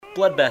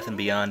Bloodbath and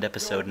Beyond,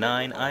 Episode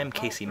 9. I'm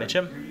Casey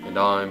Mitchum. And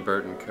I'm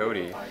Burton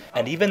Cody.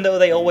 And even though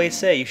they always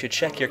say you should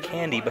check your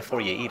candy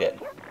before you eat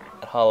it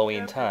at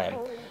Halloween time,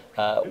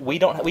 we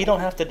don't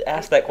have to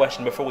ask that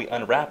question before we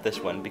unwrap this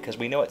one because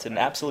we know it's an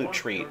absolute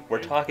treat.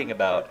 We're talking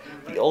about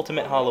the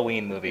ultimate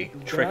Halloween movie,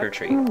 Trick or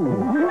Treat.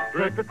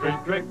 Trick or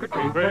treat, trick or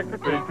treat, trick or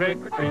treat, trick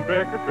or treat,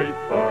 trick or treat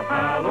for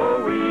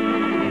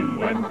Halloween.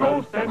 When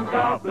ghosts and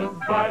goblins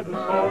by the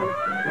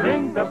score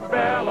ring the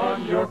bell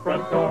on your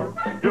front door,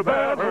 you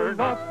better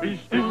not be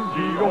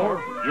stingy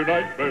or your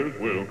nightmares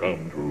will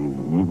come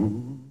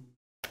true.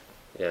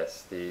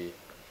 Yes, the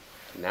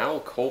now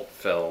cult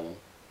film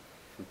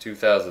from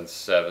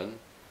 2007.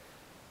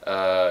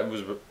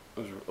 It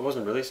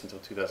wasn't released until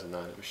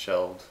 2009. It was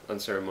shelved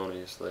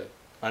unceremoniously.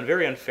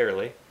 Very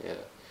unfairly. Yeah.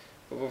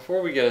 But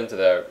before we get into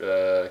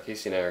that,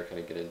 Casey and I are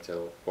going to get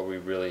into what we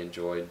really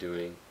enjoy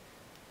doing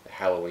at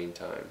Halloween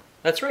time.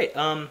 That's right.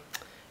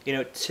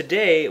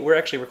 Today we're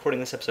actually recording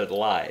this episode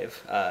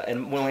live.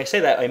 And when I say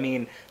that, I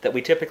mean that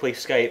we typically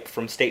Skype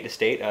from state to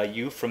state.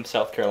 You from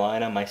South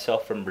Carolina,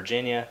 myself from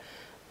Virginia.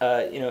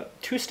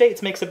 Two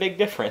states makes a big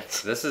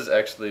difference. This is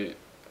actually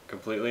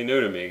completely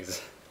new to me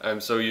because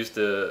I'm so used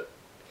to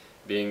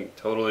being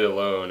totally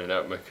alone and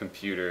at my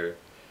computer.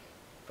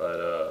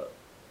 But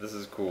this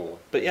is cool.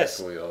 But yes,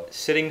 cool,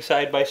 sitting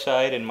side by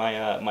side in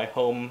my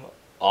home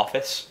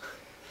office.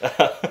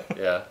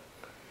 Yeah.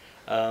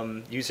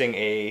 Using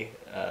a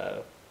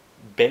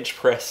bench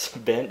press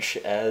bench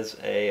as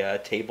a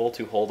table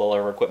to hold all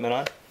our equipment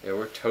on. Yeah,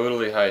 we're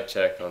totally high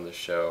tech on the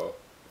show.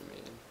 I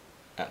mean,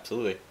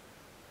 absolutely.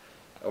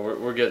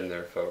 We're getting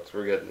there, folks.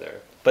 We're getting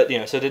there. But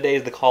so today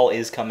the call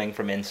is coming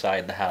from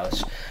inside the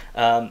house.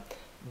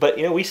 But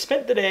we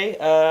spent the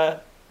day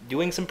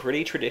doing some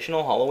pretty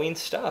traditional Halloween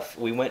stuff.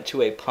 We went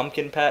to a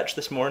pumpkin patch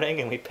this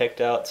morning and we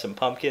picked out some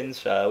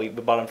pumpkins. We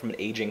bought them from an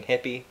aging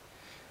hippie.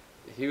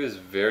 He was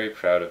very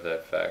proud of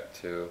that fact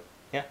too.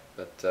 Yeah.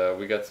 But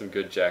we got some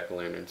good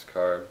jack-o'-lanterns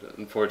carved.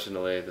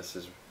 Unfortunately, this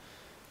is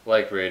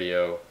like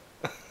radio.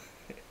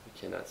 You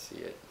cannot see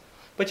it.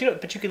 But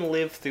you can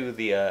live through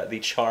the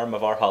charm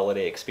of our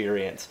holiday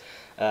experience.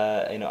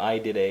 I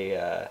did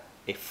a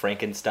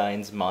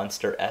Frankenstein's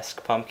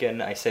monster-esque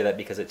pumpkin. I say that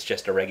because it's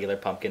just a regular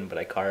pumpkin, but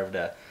I carved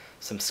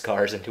some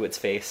scars into its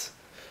face.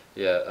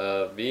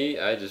 Yeah,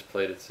 I just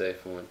played it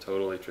safe and went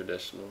totally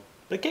traditional.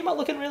 But it came out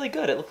looking really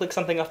good. It looked like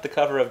something off the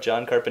cover of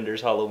John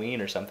Carpenter's Halloween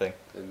or something.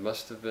 It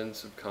must have been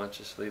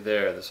subconsciously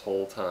there this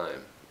whole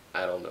time.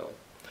 I don't know.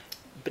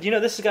 But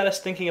this has got us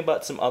thinking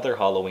about some other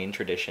Halloween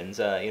traditions,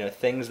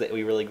 things that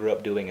we really grew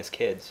up doing as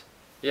kids.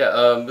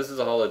 Yeah, this is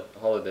a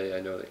holiday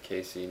I know that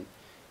Casey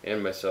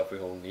and myself we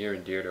hold near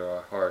and dear to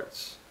our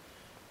hearts.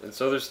 And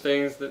so there's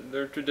things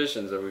they're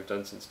traditions that we've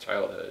done since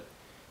childhood.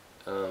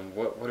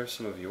 What are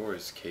some of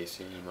yours,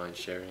 Casey? You mind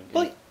sharing?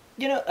 Well,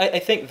 I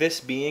think this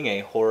being a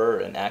horror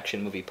and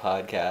action movie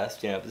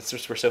podcast,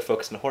 since we're so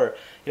focused on horror,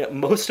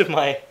 most of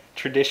my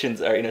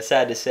traditions are,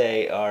 sad to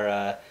say,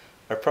 are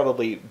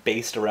probably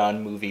based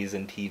around movies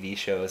and TV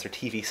shows or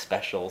TV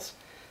specials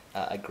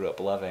I grew up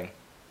loving.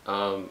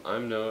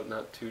 I'm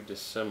not too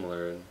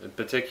dissimilar. In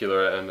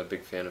particular, I'm a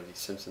big fan of the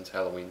Simpsons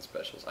Halloween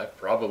specials. I've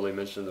probably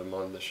mentioned them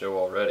on the show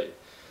already,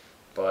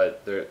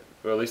 but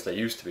or at least they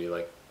used to be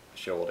like a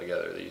show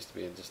altogether. They used to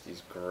be just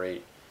these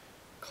great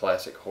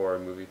classic horror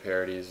movie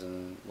parodies,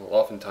 and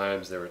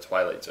oftentimes they were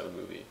Twilight Zone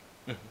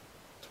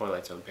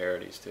Twilight Zone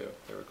parodies too.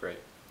 They were great.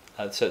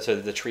 So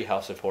the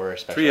Treehouse of Horror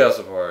special. Treehouse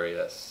of Horror,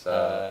 yes.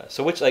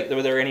 So which,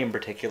 were there any in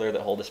particular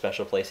that hold a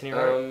special place in your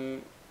heart?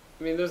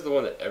 I mean, there's the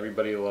one that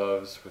everybody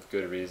loves with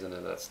good reason,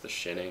 and that's The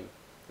Shining.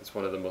 It's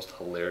one of the most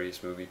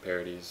hilarious movie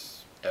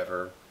parodies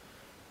ever.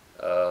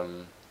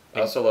 I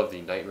also love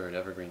the Nightmare on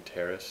Evergreen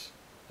Terrace,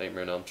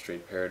 Nightmare on Elm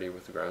Street parody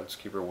with the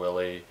groundskeeper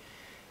Willie,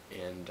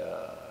 and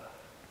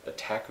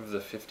Attack of the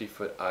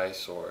 50-Foot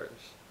Eyesores.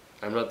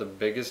 I'm not the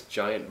biggest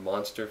giant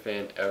monster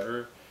fan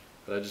ever,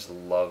 but I just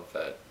love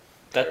that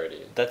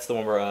parody. That's the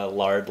one where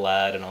Lard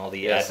Lad and all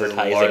the advertising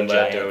advertising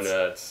Lard giants,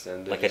 donuts,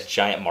 and like a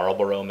giant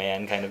Marlboro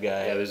Man kind of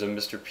guy. Yeah, there's a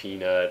Mr.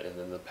 Peanut, and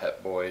then the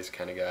Pet Boys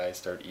kind of guy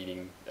start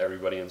eating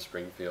everybody in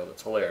Springfield.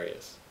 It's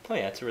hilarious. Oh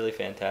yeah, it's a really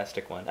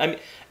fantastic one. I mean,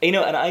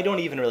 and I don't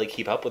even really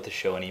keep up with the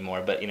show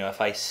anymore, but if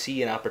I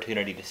see an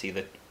opportunity to see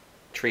the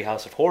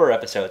Treehouse of Horror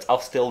episodes, I'll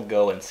still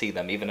go and see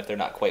them, even if they're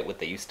not quite what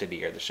they used to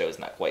be, or the show's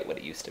not quite what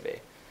it used to be.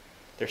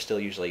 They're still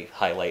usually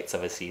highlights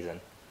of a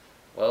season.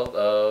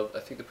 Well, I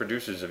think the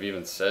producers have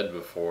even said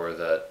before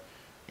that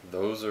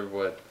those are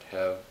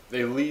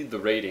they lead the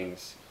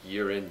ratings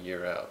year in,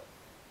 year out.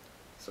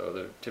 So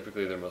they're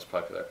typically their most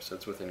popular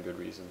episodes, within good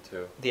reason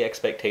too. The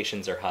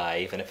expectations are high,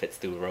 even if it's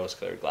through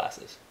rose-colored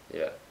glasses.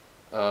 Yeah.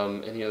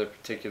 Any other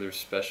particular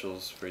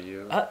specials for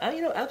you?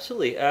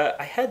 Absolutely.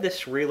 I had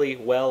this really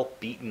well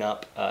beaten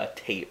up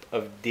tape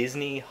of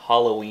Disney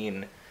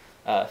Halloween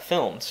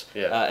films.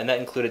 Yeah. And that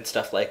included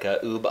stuff like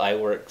Oob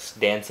Iwerk's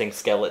Dancing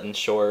Skeleton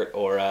short,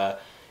 or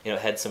it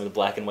had some of the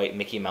black and white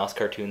Mickey Mouse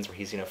cartoons where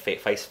he's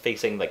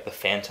facing like the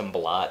Phantom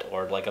Blot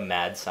or like a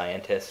mad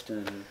scientist.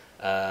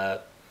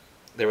 Mm-hmm.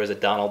 There was a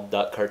Donald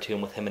Duck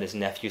cartoon with him and his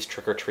nephews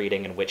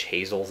trick-or-treating and Witch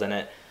Hazel's in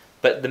it.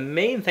 But the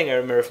main thing I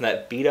remember from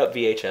that beat-up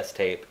VHS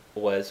tape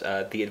was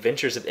The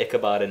Adventures of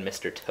Ichabod and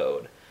Mr.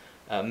 Toad.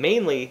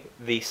 Mainly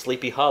the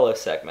Sleepy Hollow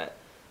segment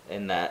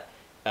in that,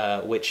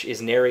 which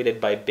is narrated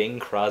by Bing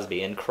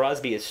Crosby. And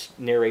Crosby's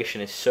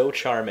narration is so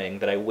charming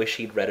that I wish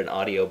he'd read an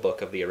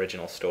audiobook of the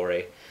original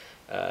story.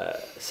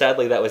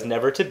 Sadly, that was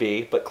never to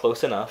be, but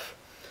close enough.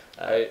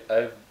 I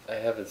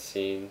haven't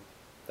seen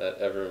that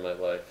ever in my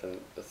life, and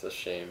it's a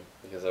shame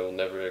because I will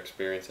never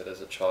experience it as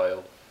a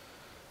child.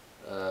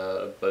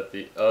 But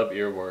the Ub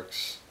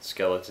Earworks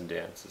Skeleton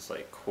Dance is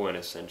like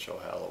quintessential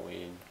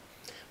Halloween.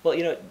 Well,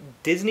 you know,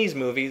 Disney's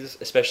movies,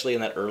 especially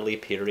in that early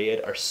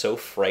period, are so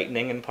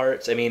frightening in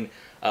parts. I mean,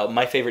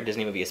 my favorite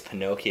Disney movie is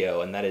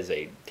Pinocchio, and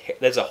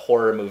that's a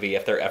horror movie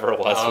if there ever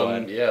was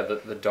one. Yeah,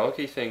 the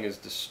donkey thing is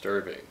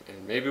disturbing,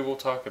 and maybe we'll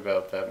talk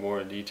about that more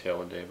in detail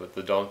one day, but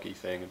the donkey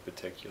thing in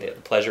particular. Yeah,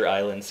 Pleasure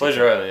Island.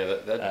 Pleasure Island,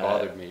 yeah, that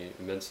bothered me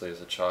immensely as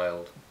a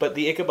child. But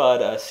the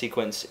Ichabod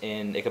sequence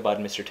in Ichabod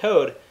and Mr.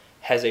 Toad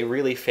has a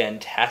really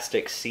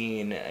fantastic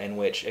scene in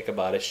which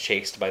Ichabod is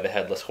chased by the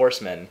Headless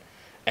Horseman.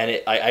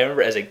 And I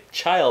remember as a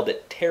child,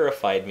 it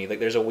terrified me. Like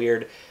there's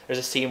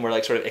a scene where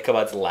like sort of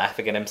Ichabod's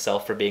laughing at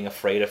himself for being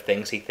afraid of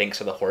things he thinks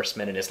are the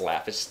horsemen, and his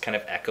laugh is just kind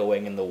of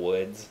echoing in the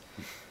woods.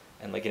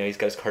 And like, you know, he's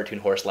got his cartoon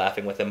horse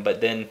laughing with him,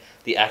 but then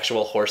the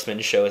actual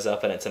horseman shows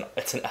up, and it's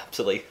an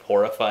absolutely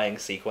horrifying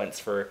sequence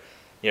for,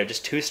 you know,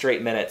 just 2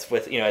 straight minutes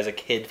with, you know, as a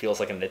kid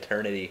feels like an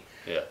eternity.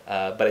 Yeah.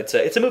 But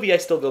it's a movie I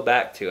still go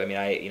back to. I mean,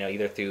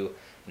 either through,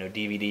 you know,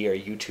 DVD or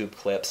YouTube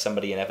clips,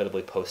 somebody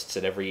inevitably posts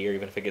it every year,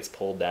 even if it gets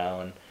pulled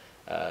down.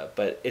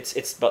 But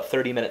it's about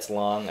 30 minutes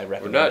long. I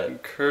recommend it. We're not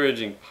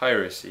encouraging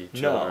piracy,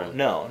 children.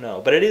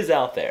 No. But it is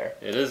out there.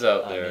 It is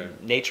out there. I mean,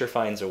 nature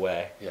finds a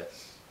way.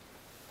 Yes.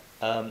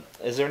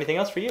 Is there anything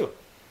else for you?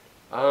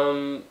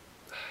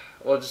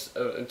 Well, just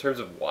in terms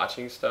of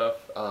watching stuff,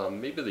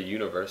 maybe the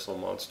Universal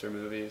monster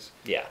movies.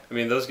 Yeah. I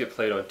mean, those get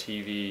played on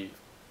TV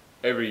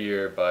every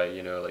year by,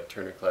 you know, like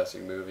Turner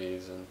Classic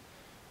Movies, and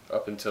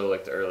up until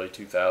like the early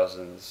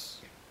 2000s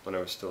when I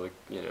was still,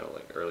 you know,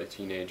 like early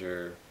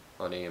teenager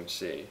on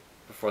AMC,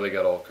 before they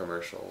got all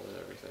commercial and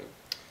everything.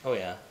 Oh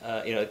yeah,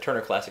 you know,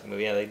 Turner Classic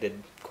Movie. Yeah, they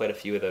did quite a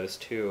few of those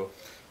too.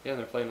 Yeah, and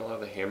they're playing a lot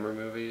of the Hammer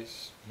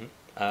movies.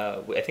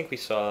 Mm-hmm. I think we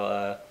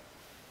saw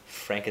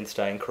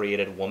Frankenstein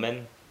Created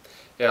Woman.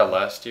 Yeah,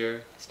 last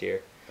year.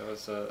 That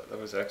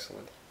was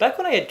excellent. Back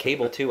when I had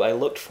cable too, I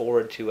looked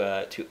forward to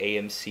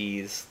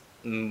AMC's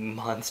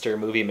monster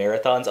movie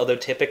marathons. Although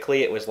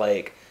typically it was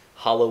like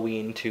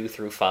Halloween 2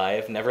 through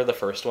 5, never the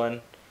first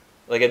one.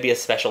 Like it'd be a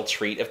special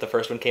treat if the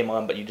first one came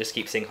on, but you just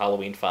keep seeing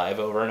Halloween 5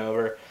 over and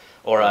over,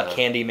 or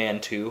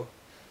Candyman 2.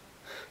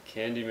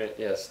 Candyman,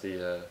 yes,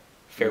 the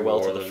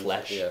Farewell to the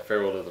Flesh. Yeah,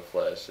 Farewell to the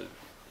Flesh.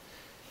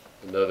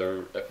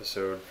 Another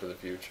episode for the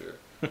future.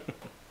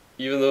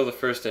 Even though the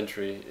first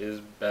entry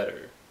is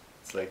better,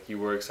 it's like you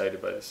were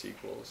excited by the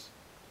sequels.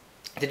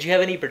 Did you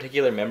have any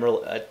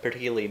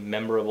particularly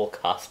memorable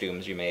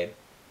costumes you made?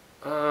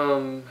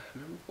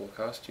 Memorable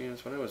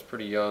costumes. When I was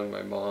pretty young,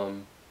 my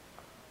mom,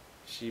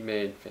 she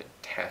made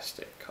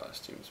fantastic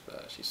costumes.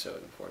 She sewed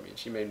them for me, and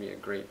she made me a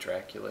great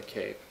Dracula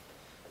cape.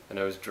 And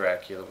I was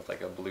Dracula with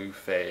like a blue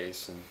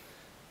face and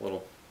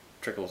little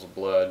trickles of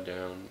blood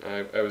down.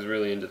 I was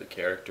really into the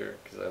character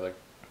because I like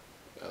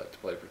to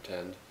play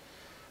pretend.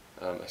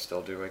 I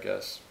still do, I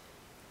guess.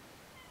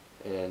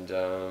 And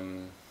I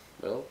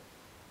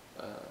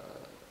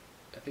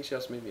think she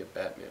also made me a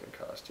Batman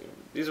costume.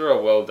 These are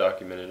all well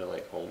documented in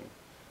like home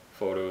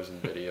photos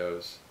and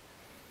videos.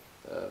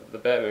 The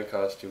Batman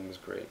costume was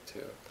great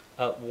too.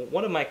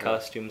 One of my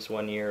costumes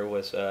one year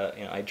was,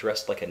 I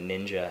dressed like a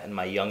ninja, and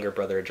my younger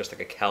brother dressed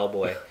like a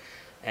cowboy.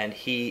 And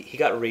he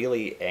got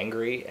really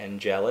angry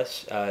and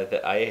jealous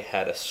that I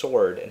had a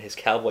sword and his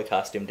cowboy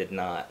costume did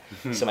not.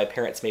 So my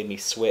parents made me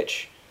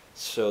switch.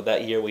 So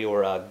that year we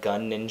were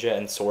gun ninja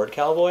and sword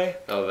cowboy.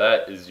 Oh,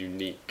 that is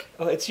unique.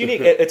 Oh, it's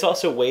unique. It's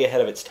also way ahead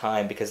of its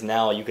time because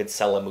now you could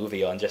sell a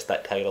movie on just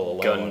that title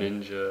alone. Gun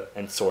ninja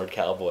and sword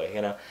cowboy,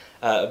 you know.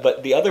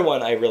 But the other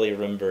one I really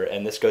remember,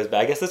 and this goes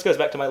back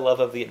to my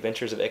love of The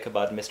Adventures of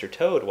Ichabod and Mr.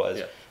 Toad,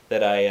 was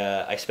that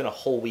I spent a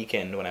whole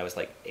weekend when I was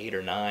like 8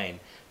 or 9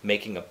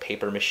 making a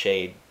paper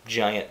mache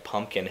giant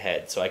pumpkin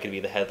head so I could be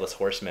the Headless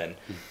Horseman,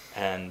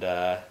 and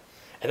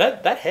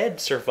that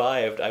head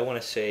survived, I want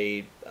to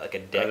say, like a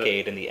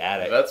decade in the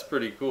attic. That's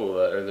pretty cool.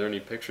 Are there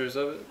any pictures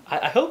of it?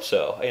 I hope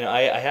so. You know,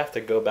 I have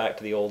to go back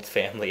to the old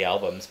family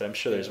albums, but I'm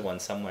sure there's one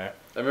somewhere.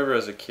 I remember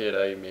as a kid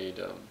I made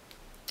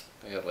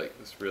I had like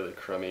this really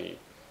crummy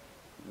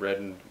red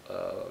and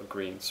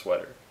green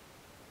sweater,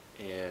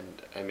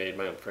 and I made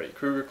my own Freddy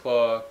Krueger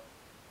claw. I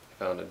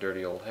found a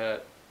dirty old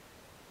hat,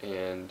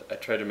 and I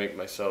tried to make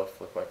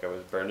myself look like I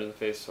was burned in the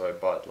face, so I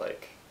bought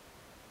like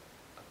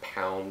a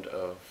pound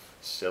of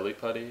silly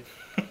putty.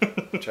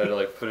 Tried to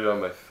like put it on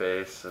my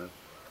face, and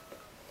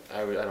I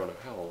don't know,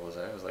 how old was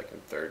I? I was like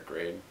in 3rd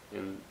grade,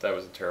 and that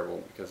was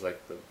terrible because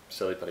like the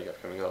silly putty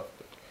got coming off.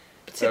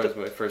 That was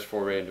my first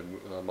foray into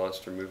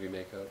monster movie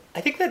makeup.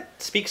 I think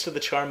that speaks to the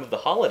charm of the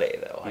holiday,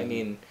 though. Mm-hmm. I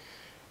mean,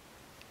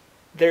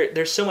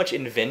 there's so much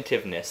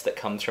inventiveness that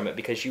comes from it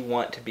because you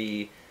want to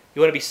be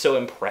so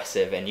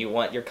impressive and you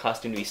want your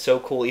costume to be so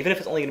cool, even if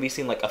it's only going to be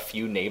seen like a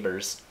few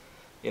neighbors.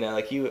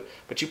 But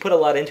you put a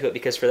lot into it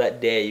because for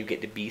that day you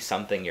get to be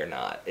something you're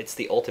not. It's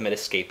the ultimate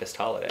escapist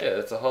holiday. Yeah,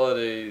 it's a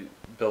holiday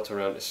built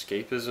around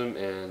escapism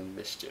and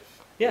mischief.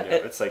 Yeah,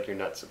 it's like you're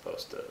not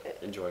supposed to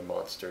enjoy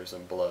monsters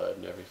and blood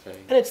and everything.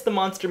 And it's the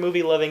monster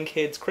movie loving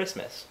kids'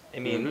 Christmas. I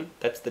mean,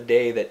 that's the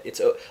day that it's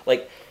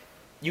like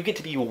you get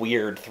to be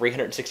weird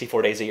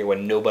 364 days a year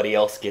when nobody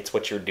else gets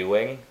what you're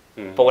doing.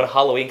 Mm-hmm. But when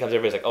Halloween comes,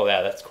 everybody's like, "Oh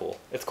yeah, that's cool.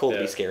 It's cool to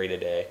be scary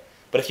today."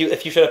 But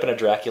if you showed up in a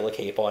Dracula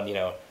cape on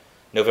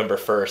November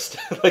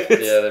 1st, like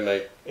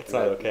it's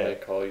not okay. They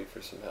might call you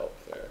for some help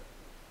there.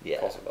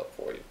 Yeah, call some help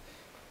for you.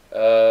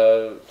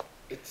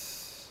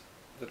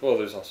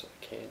 There's also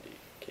candy,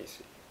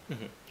 Casey.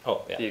 Mm-hmm.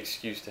 Oh yeah. The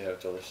excuse to have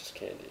delicious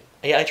candy.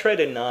 Yeah, I try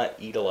to not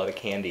eat a lot of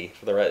candy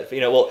for the rest.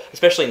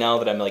 Especially now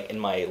that I'm like in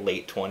my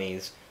late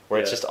 20s, where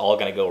it's just all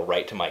gonna go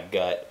right to my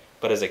gut.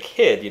 But as a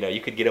kid,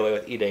 you could get away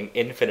with eating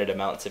infinite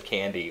amounts of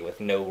candy with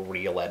no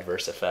real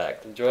adverse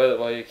effect. Enjoy it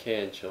while you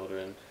can,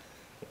 children.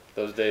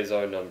 Those days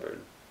are numbered.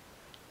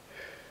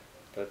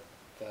 But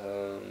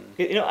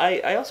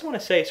I also want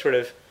to say sort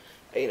of,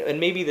 and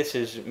maybe this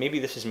is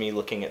me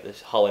looking at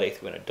this holiday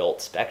through an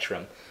adult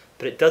spectrum,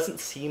 but it doesn't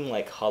seem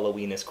like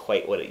Halloween is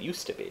quite what it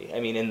used to be. I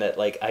mean, in that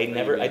like I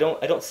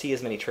don't see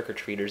as many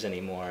trick-or-treaters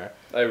anymore.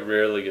 I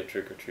rarely get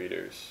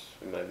trick-or-treaters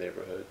in my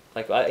neighborhood.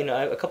 Like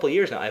a couple of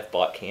years now I've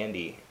bought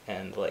candy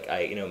and like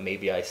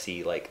maybe I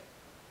see like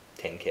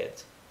 10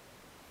 kids.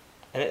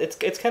 And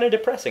it's kind of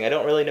depressing. I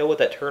don't really know what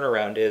that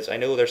turnaround is. I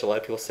know there's a lot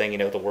of people saying,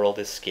 the world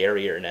is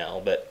scarier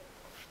now, but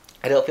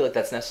I don't feel like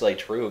that's necessarily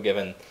true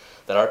given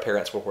that our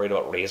parents were worried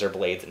about razor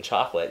blades and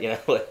chocolate,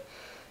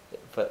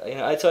 But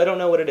so I don't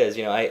know what it is.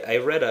 I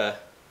read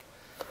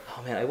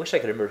I wish I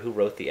could remember who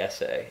wrote the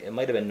essay. It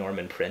might have been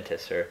Norman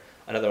Prentice or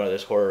another one of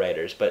those horror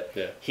writers, but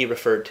he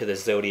referred to the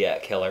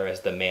Zodiac Killer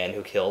as the man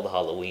who killed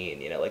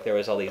Halloween. Like there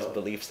was all these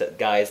beliefs that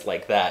guys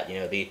like that,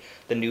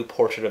 the new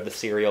portrait of the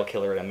serial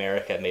killer in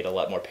America made a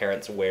lot more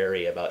parents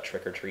wary about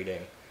trick or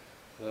treating.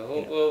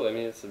 Well, I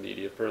mean, it's the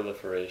media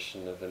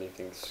proliferation of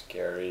anything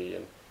scary,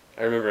 and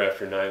I remember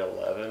after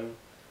 9/11,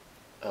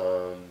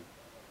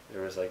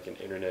 there was like an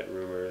internet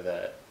rumor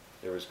that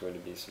there was going to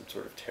be some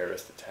sort of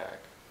terrorist attack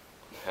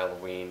on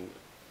Halloween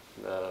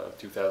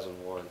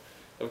 2001.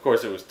 Of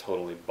course, it was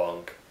totally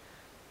bunk.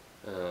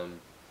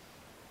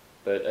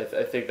 But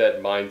I think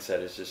that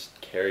mindset has just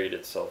carried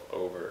itself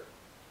over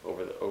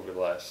the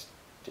last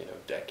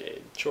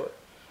decade. Sure.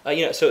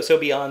 So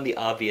beyond the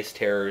obvious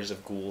terrors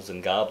of ghouls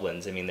and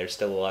goblins, I mean, there's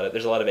still a lot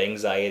of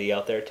anxiety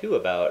out there too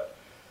about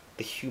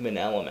the human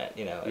element.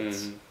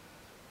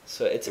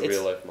 So it's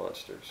real life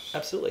monsters.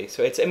 Absolutely.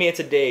 So it's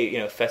a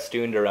day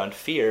festooned around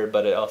fear,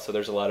 but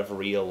there's a lot of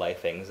real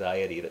life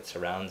anxiety that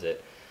surrounds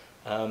it.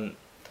 But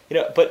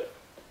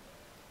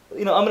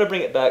I'm going to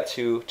bring it back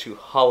to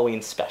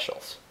Halloween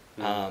specials.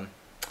 Mm-hmm.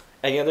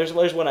 And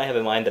there's one I have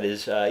in mind that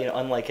is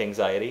unlike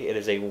anxiety, it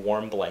is a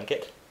warm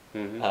blanket.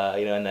 Mm-hmm.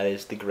 And that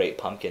is The Great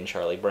Pumpkin,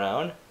 Charlie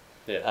Brown.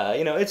 Yeah.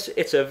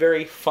 It's a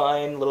very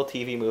fine little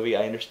TV movie.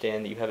 I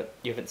understand that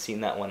you haven't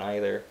seen that one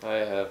either. I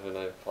haven't.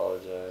 I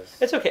apologize.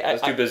 It's okay. I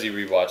was too busy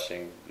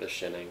rewatching The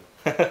Shining.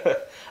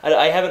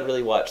 I haven't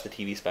really watched the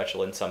TV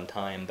special in some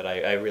time, but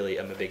I really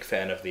am a big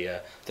fan of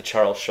the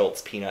Charles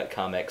Schultz Peanut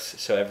comics.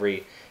 So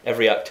every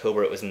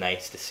October it was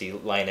nice to see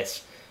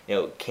Linus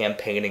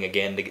campaigning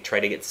again to try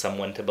to get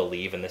someone to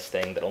believe in this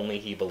thing that only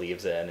he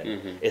believes in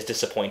and is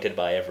disappointed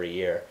by every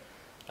year.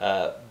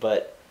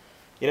 But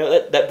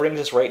that brings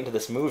us right into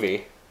this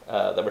movie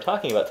that we're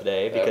talking about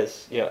today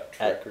because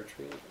Trick or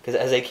Treat. Because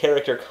as a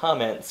character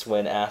comments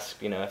when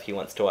asked if he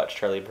wants to watch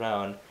Charlie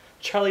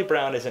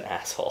Brown is an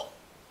asshole.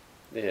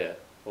 Yeah.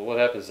 Well, what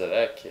happens to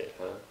that kid,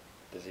 huh?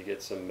 Does he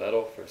get some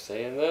medal for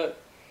saying that?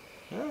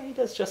 No, he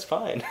does just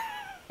fine.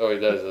 Oh, he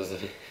does, doesn't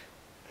he?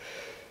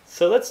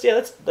 So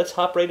let's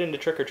hop right into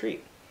Trick or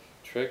Treat.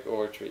 Trick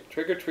or Treat.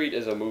 Trick or Treat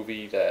is a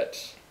movie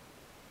that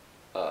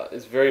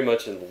is very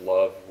much in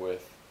love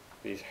with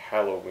these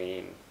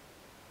Halloween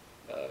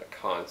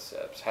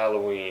concepts,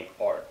 Halloween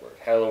artwork,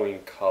 Halloween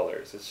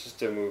colors. It's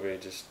just a movie,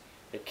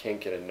 it can't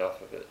get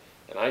enough of it,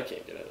 and I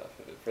can't get enough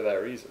of it for that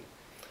reason.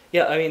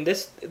 Yeah, I mean,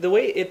 the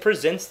way it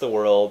presents the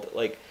world,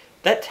 like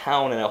that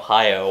town in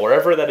Ohio,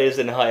 wherever that is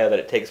in Ohio that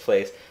it takes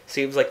place,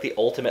 seems like the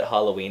ultimate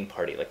Halloween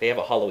party. Like they have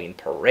a Halloween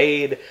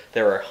parade.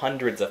 There are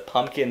hundreds of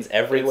pumpkins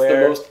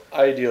everywhere. It's the most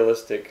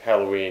idealistic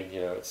Halloween.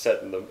 It's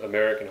set in the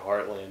American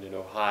heartland in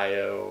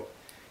Ohio,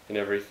 and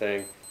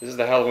everything. This is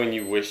the Halloween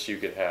you wish you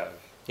could have.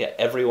 Yeah,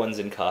 everyone's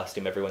in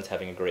costume. Everyone's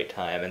having a great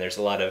time, and there's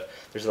a lot of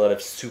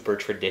super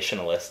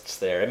traditionalists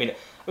there. I mean,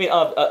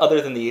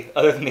 other than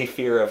the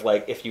fear of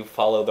like if you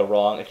follow the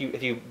wrong, if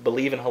you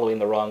believe in Halloween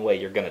the wrong way,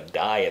 you're gonna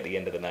die at the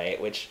end of the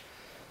night. Which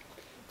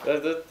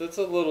that's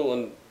a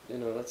little,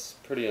 that's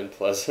pretty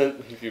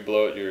unpleasant if you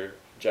blow out your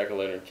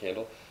jack-o'-lantern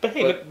candle. But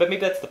hey, but maybe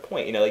that's the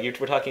point. You know, like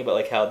we're talking about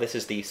like how this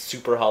is the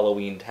super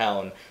Halloween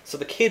town. So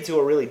the kids who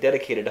are really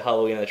dedicated to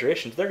Halloween and the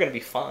traditions, they're going to be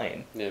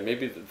fine. Yeah,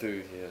 maybe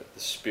the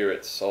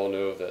spirits all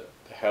know that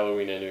the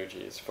Halloween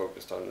energy is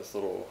focused on this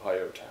little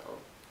Ohio town.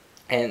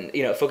 And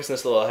you know, focus on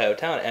this little Ohio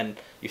town, and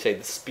you say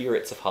the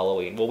spirits of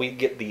Halloween. Well, we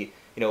get the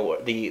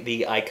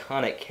the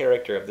iconic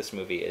character of this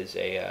movie is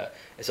a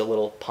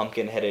little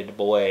pumpkin-headed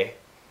boy,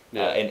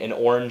 in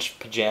orange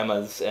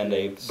pajamas and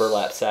a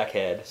burlap sack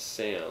head.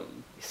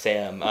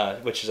 Sam,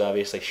 which is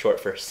obviously short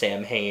for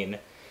Sam Hain,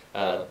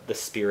 the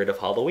spirit of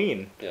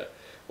Halloween. Yeah.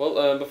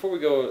 Well, before we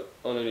go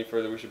on any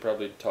further, we should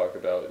probably talk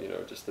about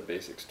just the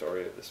basic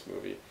story of this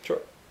movie.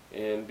 Sure.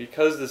 And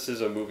because this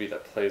is a movie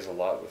that plays a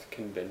lot with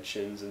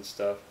conventions and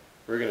stuff,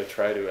 we're going to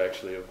try to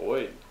actually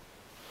avoid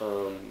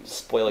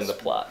spoiling the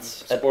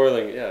plots.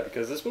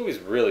 Because this movie's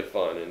really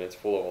fun and it's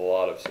full of a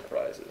lot of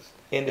surprises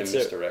and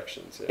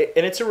misdirections.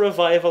 And it's a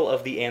revival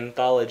of the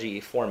anthology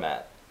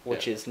format,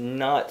 which is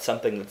not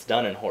something that's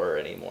done in horror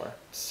anymore.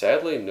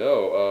 Sadly,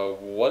 no.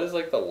 What is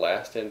like the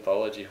last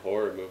anthology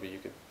horror movie you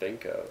could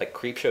think of? Like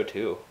Creepshow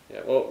 2.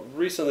 Yeah, well,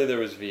 recently there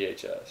was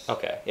VHS.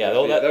 Okay, yeah.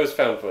 That was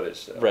found footage.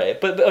 So.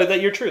 Right,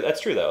 but you're true. That's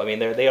true, though. I mean,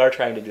 they are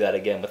trying to do that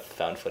again with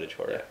found footage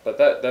horror. Yeah, but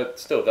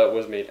that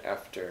was made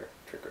after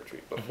Trick or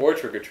Treat. Before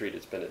Trick or Treat,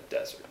 it's been a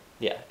desert.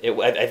 Yeah, I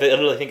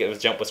literally think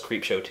jump was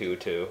Creepshow 2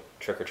 to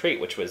Trick or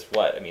Treat, which was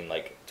what? I mean,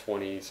 like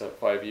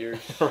 25 years.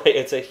 Right,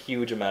 it's a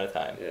huge amount of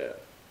time. Yeah.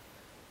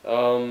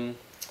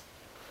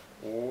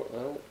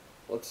 Well,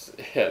 this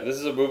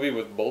is a movie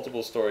with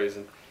multiple stories,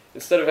 and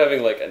instead of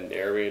having like a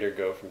narrator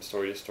go from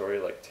story to story,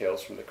 like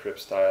Tales from the Crypt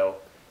style,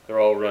 they're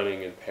all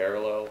running in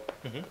parallel,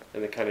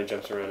 and it kind of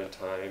jumps around in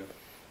time,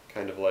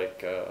 kind of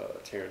like a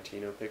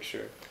Tarantino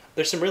picture.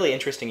 There's some really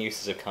interesting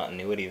uses of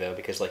continuity, though,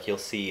 because like you'll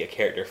see a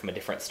character from a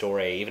different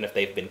story, even if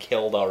they've been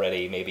killed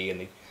already, maybe in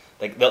the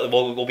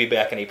we'll be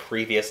back in a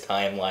previous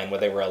timeline where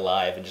they were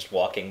alive and just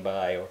walking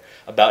by or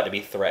about to be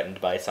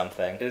threatened by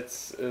something.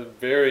 It's a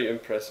very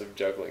impressive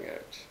juggling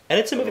act. And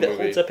it's a movie that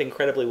holds up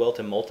incredibly well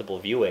to multiple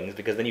viewings,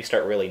 because then you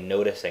start really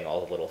noticing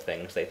all the little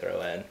things they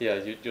throw in. Yeah,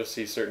 you'll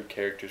see certain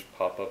characters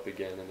pop up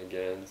again and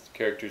again.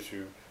 Characters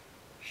who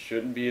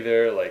shouldn't be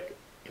there, like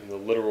in the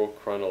literal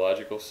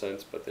chronological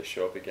sense, but they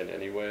show up again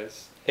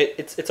anyways.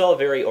 It's all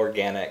very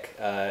organic,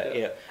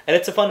 and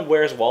it's a fun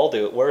Where's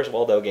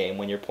Waldo game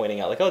when you're pointing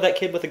out like, oh, that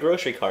kid with the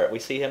grocery cart, we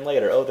see him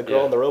later. Oh, the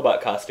girl in the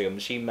robot costume,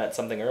 she met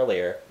something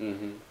earlier.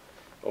 Mm-hmm.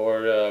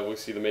 Or we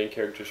see the main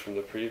characters from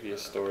the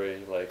previous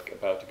story like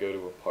about to go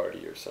to a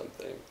party or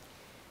something.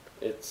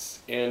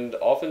 And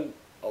often,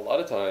 a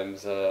lot of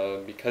times,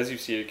 because you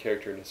see a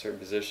character in a certain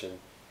position,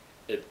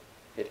 it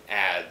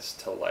adds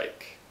to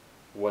like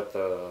what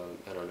the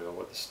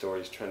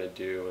story's trying to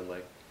do, and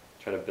like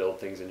trying to build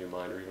things in your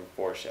mind or even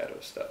foreshadow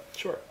stuff.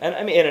 Sure. And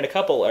I mean, and a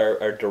couple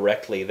are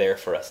directly there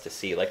for us to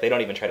see. Like, they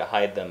don't even try to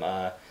hide them.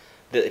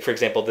 For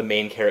example, the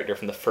main character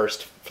from the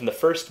first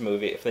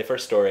movie, from the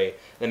first story,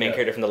 the main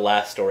character from the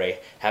last story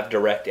have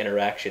direct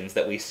interactions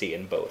that we see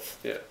in both.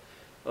 Yeah.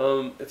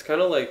 It's kind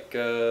of like,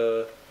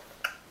 I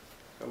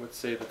would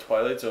say, the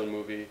Twilight Zone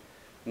movie,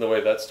 in the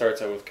way that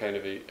starts out with kind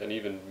of an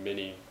even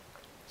mini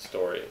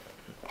story.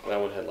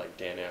 That one had like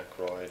Dan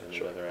Aykroyd and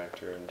another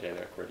actor, and Dan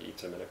Aykroyd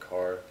eats him in a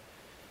car.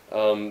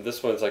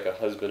 This one's like a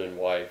husband and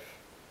wife,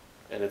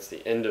 and it's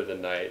the end of the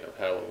night of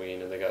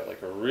Halloween, and they got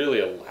like a really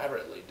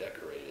elaborately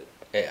decorated.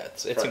 Yeah,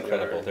 it's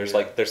incredible. There's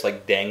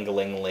like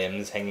dangling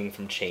limbs hanging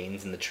from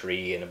chains in the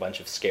tree, and a bunch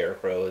of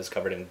scarecrows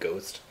covered in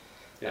ghost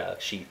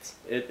sheets.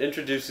 It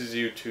introduces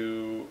you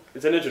to.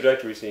 It's an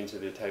introductory scene to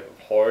the type of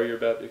horror you're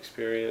about to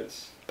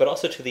experience, but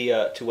also to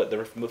the to what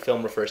the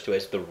film refers to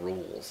as the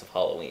rules of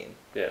Halloween.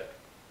 Yeah,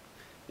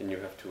 and you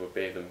have to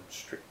obey them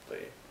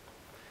strictly.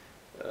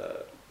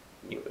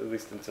 At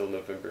least until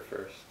November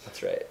 1st.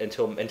 That's right.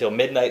 Until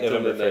midnight,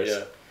 November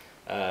 1st.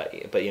 Yeah.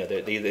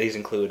 But these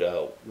include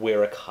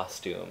wear a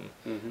costume,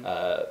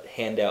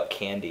 hand out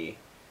candy,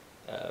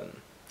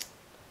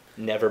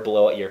 never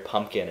blow out your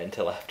pumpkin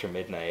until after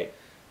midnight.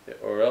 Yeah,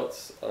 or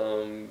else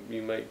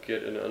you might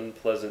get an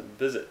unpleasant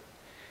visit.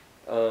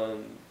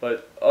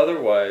 But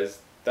otherwise,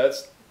 that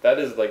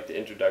is like the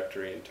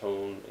introductory in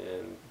tone,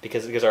 and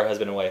because our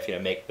husband and wife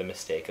make the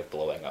mistake of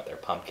blowing out their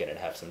pumpkin and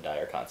have some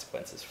dire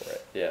consequences for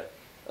it. Yeah.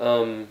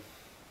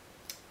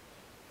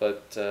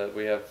 But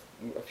we have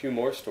a few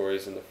more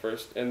stories in the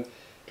first, and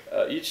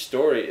each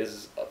story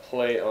is a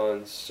play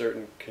on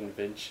certain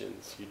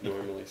conventions you'd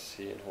normally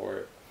see in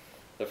horror.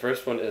 The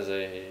first one is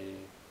a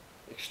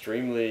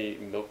extremely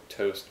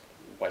milquetoast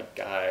white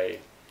guy,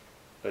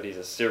 but he's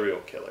a serial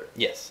killer.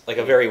 Yes, like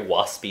a very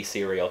waspy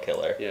serial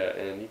killer. Yeah,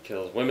 and he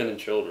kills women and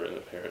children,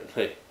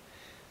 apparently.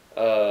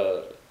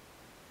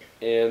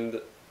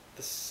 And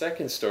the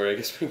second story, I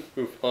guess we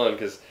move on,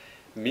 because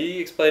me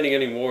explaining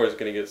any more is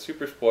going to get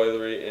super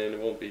spoilery, and it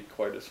won't be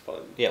quite as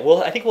fun. Yeah,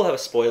 well, I think we'll have a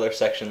spoiler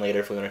section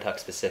later if we want to talk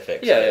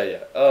specifics. Yeah.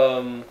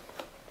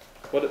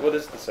 What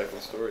is the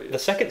second story? The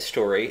second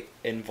story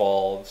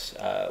involves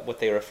what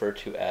they refer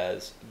to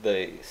as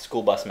the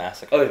school bus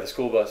massacre. Oh, yeah, the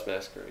school bus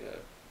massacre, yeah.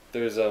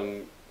 There's,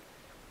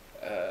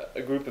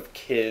 a group of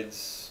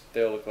kids.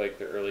 They look like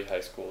they're early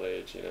high school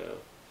age, you know,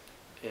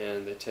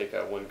 and they take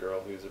out one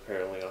girl who's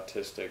apparently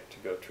autistic to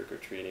go trick or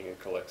treating and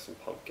collect some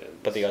pumpkins.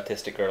 But the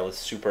autistic girl is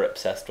super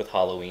obsessed with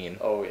Halloween.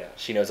 Oh yeah.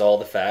 She knows all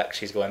the facts.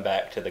 She's going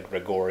back to the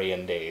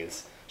Gregorian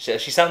days. She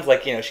sounds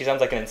like she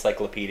sounds like an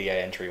encyclopedia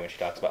entry when she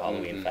talks about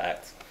Halloween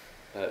facts.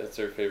 It's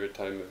her favorite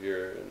time of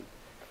year, and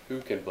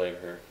who can blame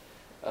her?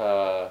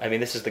 I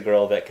mean, this is the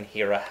girl that can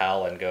hear a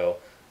howl and go,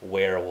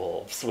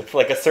 werewolves, with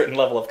like a certain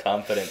level of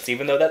confidence,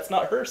 even though that's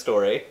not her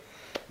story.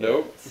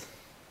 Nope.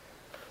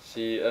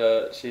 She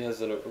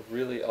has a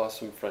really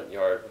awesome front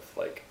yard with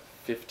like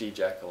 50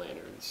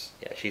 jack-o'-lanterns.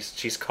 Yeah,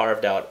 she's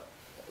carved out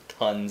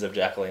tons of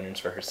jack-o'-lanterns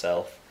for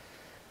herself.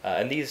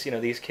 And these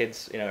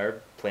kids,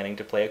 are planning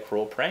to play a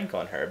cruel prank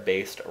on her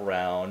based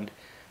around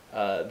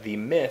the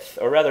myth,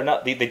 or rather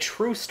not the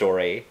true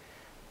story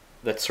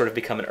that's sort of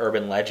become an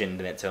urban legend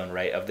in its own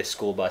right, of the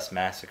school bus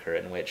massacre,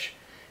 in which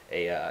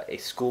a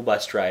school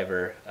bus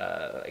driver,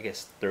 I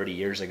guess 30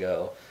 years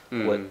ago,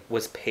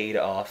 was paid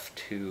off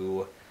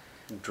to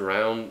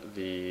drown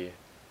the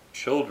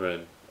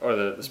children, or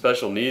the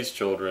special needs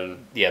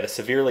children. Yeah, the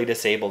severely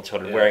disabled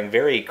children wearing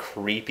very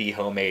creepy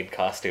homemade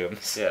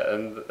costumes. Yeah,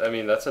 and I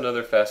mean, that's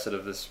another facet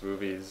of this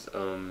movie's, I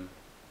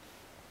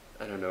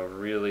don't know,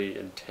 really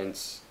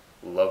intense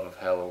love of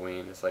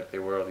Halloween. It's like they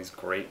wear all these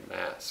great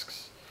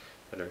masks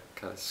that are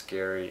kind of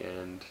scary,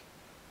 and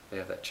they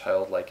have that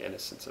childlike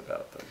innocence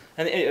about them.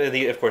 And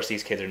of course,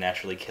 these kids are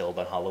naturally killed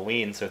on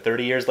Halloween, so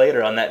 30 years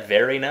later on that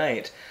very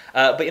night.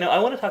 But I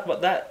want to talk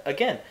about that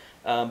again.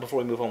 Before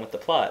we move on with the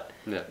plot,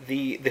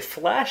 the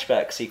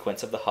flashback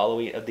sequence of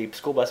the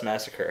school bus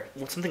massacre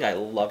was something I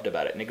loved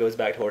about it, and it goes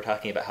back to what we're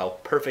talking about, how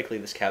perfectly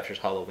this captures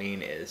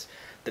Halloween is.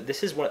 That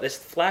this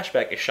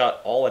flashback is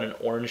shot all in an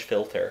orange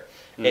filter.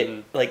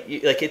 It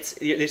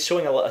it's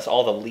showing us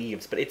all the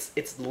leaves, but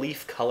it's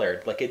leaf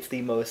colored, like it's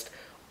the most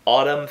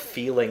autumn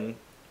feeling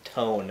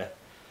tone.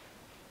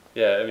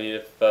 Yeah, I mean,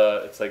 if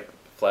it's like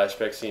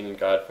flashback scene in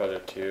Godfather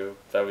 2,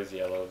 that was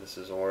yellow, this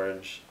is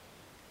orange,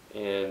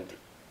 and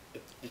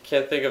you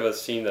can't think of a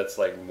scene that's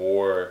like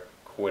more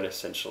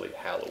quintessentially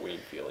Halloween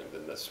feeling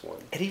than this one.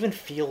 It even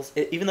feels,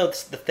 even though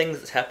the things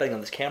that's happening on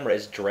this camera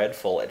is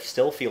dreadful, it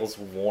still feels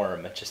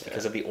warm just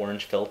because of the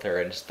orange filter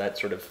and just that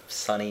sort of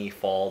sunny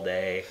fall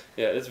day.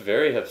 Yeah, it's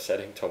very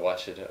upsetting to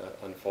watch it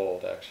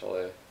unfold,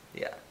 actually.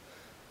 Yeah.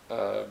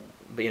 But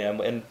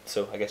and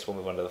so I guess we'll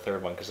move on to the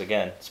third one, because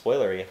again,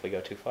 spoilery if we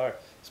go too far.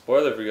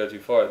 Spoiler if we go too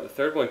far. The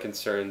third one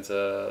concerns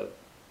a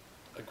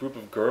group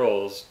of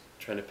girls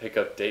trying to pick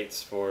up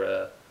dates for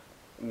a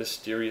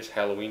mysterious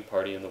Halloween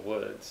party in the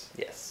woods.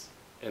 Yes.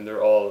 And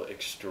they're all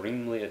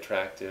extremely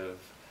attractive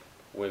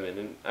women,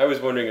 and I was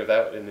wondering if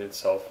that in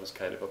itself was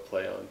kind of a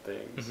play on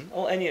things. Mm-hmm.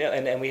 Well, and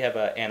and we have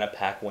Anna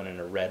Paquin in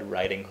a Red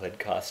Riding Hood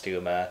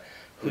costume,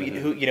 who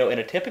in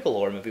a typical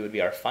horror movie would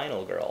be our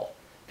final girl,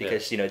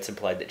 because it's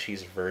implied that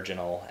she's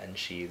virginal and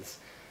she's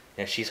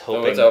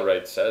hoping. Oh, it's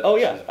outright said. Oh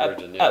yeah, she's a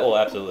virgin. Well,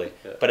 absolutely.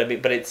 Yeah.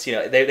 But it's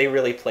they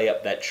really play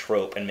up that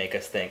trope and make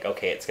us think,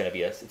 okay, it's gonna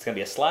be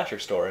a slasher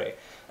story,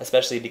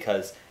 especially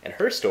because in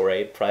her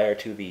story, prior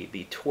to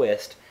the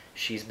twist,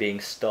 she's being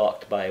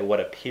stalked by what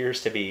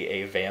appears to be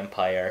a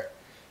vampire.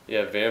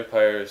 Yeah,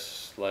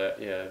 vampires.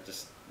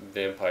 Just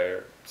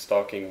vampire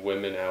stalking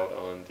women out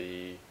on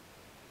the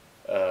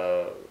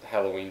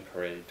Halloween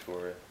parade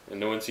tour, and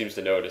no one seems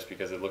to notice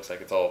because it looks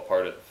like it's all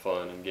part of the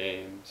fun and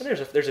games. And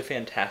there's a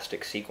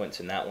fantastic sequence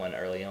in that one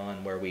early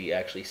on where we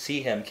actually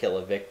see him kill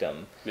a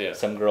victim,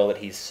 some girl that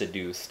he's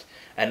seduced.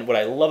 And what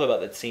I love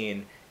about that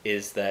scene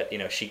is that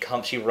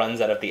she runs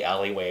out of the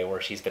alleyway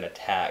where she's been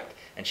attacked,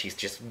 and she's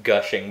just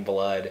gushing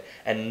blood,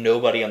 and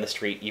nobody on the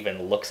street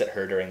even looks at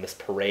her during this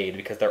parade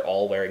because they're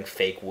all wearing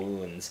fake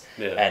wounds.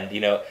 And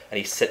and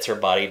he sits her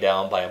body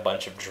down by a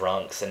bunch of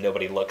drunks, and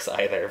nobody looks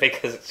either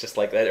because it's just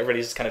like that.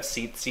 Everybody's just kind of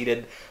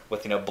seated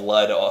with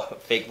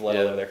blood, fake blood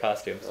all over their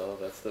costumes. Oh,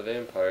 that's the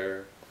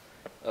vampire.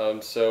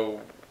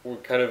 So we're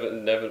kind of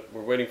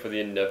we're waiting for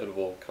the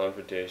inevitable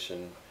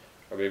confrontation,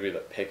 or maybe the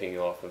picking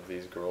off of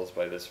these girls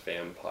by this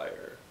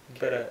vampire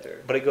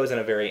character. But it goes in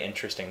a very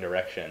interesting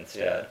direction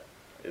instead.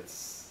 Yeah,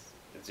 it's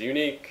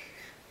unique.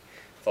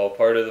 It's all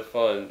part of the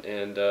fun,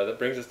 and that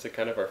brings us to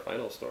kind of our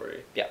final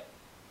story. Yeah,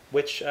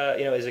 which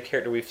is a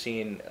character we've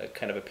seen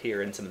kind of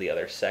appear in some of the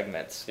other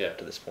segments up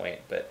to this point.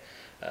 But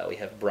we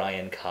have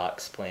Brian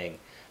Cox playing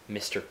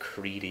Mr.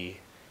 Creedy.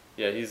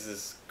 Yeah, he's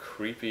this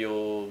creepy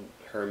old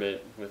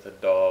hermit with a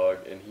dog,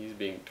 and he's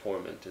being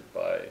tormented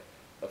by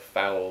a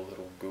foul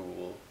little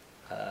ghoul.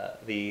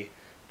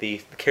 The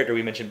character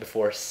we mentioned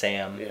before,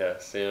 Sam. Yeah,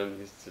 Sam,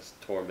 he's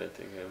just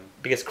tormenting him.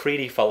 Because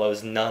Creedy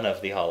follows none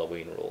of the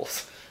Halloween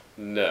rules.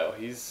 No,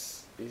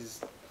 he's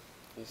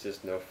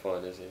just no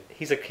fun, is he?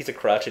 He's a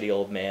crotchety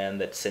old man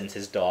that sends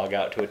his dog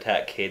out to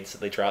attack kids so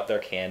they drop their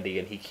candy,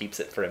 and he keeps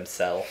it for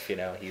himself.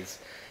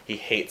 He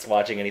hates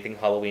watching anything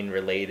Halloween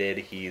related.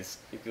 He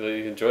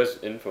enjoys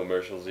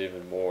infomercials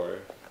even more.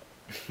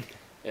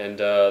 And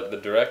the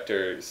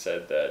director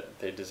said that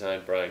they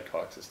designed Brian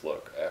Cox's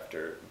look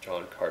after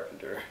John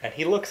Carpenter. And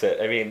he looks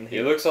it. I mean,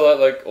 He looks a lot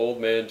like old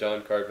man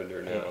John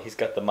Carpenter now. he's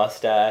got the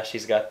mustache.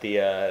 He's got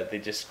the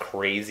just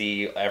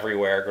crazy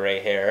everywhere gray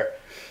hair.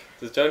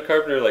 Does John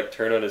Carpenter like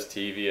turn on his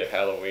TV at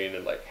Halloween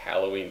and like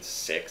Halloween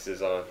 6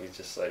 is on? He's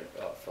just like,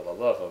 oh, for the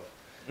love of,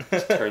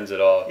 just turns it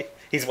off.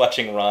 He's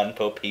watching Ron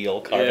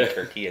Popeil carve a Yeah.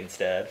 turkey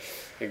instead.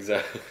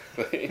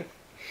 Exactly.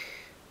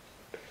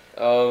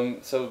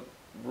 So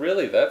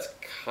really, that's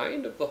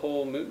kind of the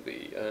whole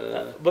movie.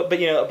 But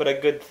a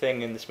good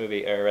thing in this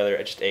movie, or rather,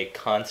 just a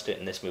constant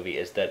in this movie,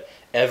 is that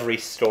every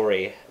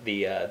story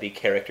the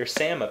character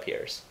Sam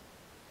appears.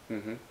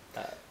 hmm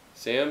Uh,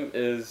 Sam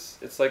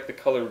it's like the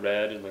color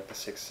red in like The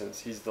Sixth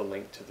Sense. He's the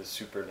link to the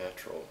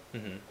supernatural.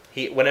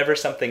 Whenever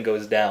something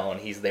goes down,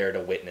 he's there to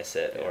witness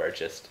it, Yeah. or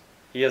just.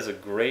 He has a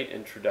great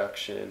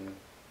introduction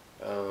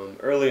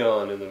early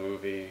on in the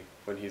movie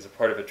when he's a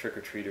part of a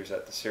trick-or-treaters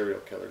at the serial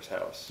killer's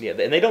house. Yeah,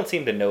 and they don't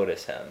seem to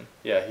notice him.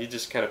 Yeah, he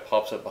just kind of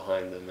pops up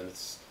behind them, and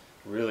it's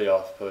really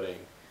off-putting.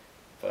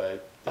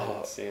 But Oh.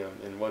 it's Sam,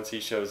 and once he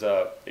shows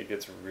up, it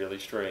gets really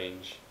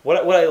strange. What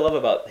I love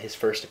about his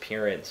first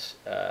appearance,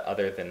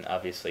 other than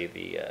obviously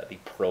the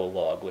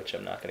prologue, which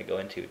I'm not going to go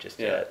into just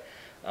Yeah.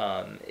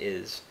 yet,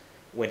 is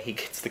when he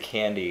gets the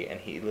candy and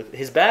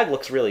his bag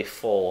looks really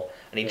full,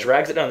 and he Yeah.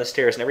 drags it down the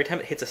stairs, and every time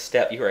it hits a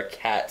step, you hear a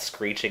cat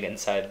screeching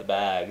inside the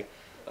bag.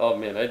 Oh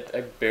man,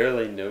 I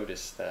barely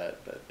noticed that,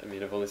 but I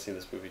mean I've only seen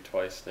this movie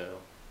twice now,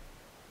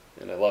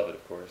 and I love it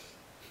of course.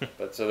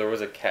 But so there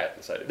was a cat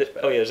inside of his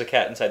bag. Oh yeah, there's a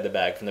cat inside the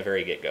bag from the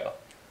very get-go.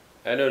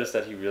 I noticed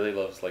that he really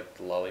loves like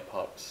the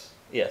lollipops.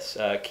 Yes,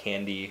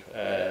 candy.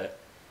 Yeah.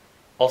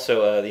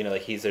 Also,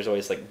 like there's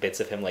always like bits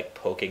of him like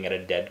poking at a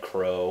dead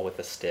crow with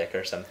a stick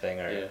or something,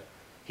 or Yeah.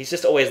 he's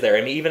just always there.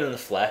 I mean, even in the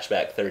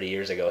flashback 30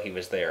 years ago, he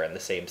was there in the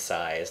same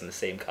size and the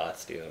same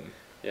costume.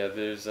 Yeah,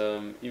 there's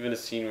even a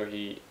scene where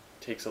he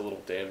takes a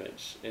little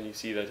damage, and you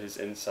see that his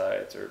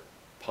insides are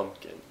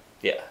pumpkin.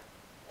 Yeah.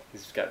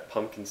 He's got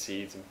pumpkin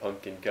seeds and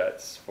pumpkin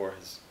guts for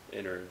his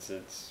innards.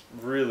 It's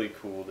really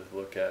cool to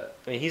look at.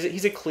 I mean,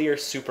 he's a clear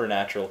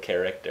supernatural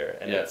character,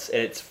 and Yeah.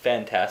 it's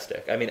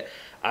fantastic. I mean,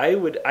 I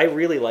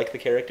really like the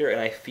character, and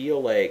I feel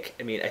like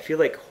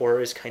horror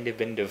has kind of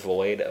been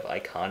devoid of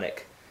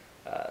iconic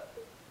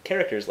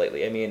characters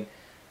lately. I mean,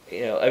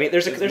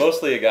 there's It's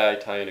mostly a guy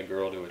tying a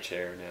girl to a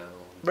chair now.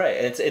 right,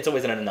 and it's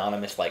always an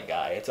anonymous like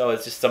guy. It's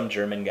always just some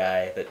German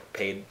guy that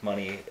paid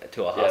money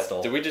to a hostel.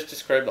 Yeah. Did we just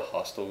describe the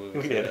Hostel movie?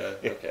 We did.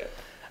 Yeah. Okay.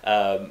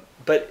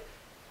 But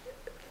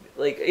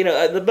like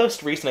the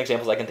most recent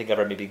examples I can think of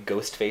are maybe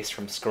Ghostface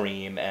from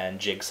Scream and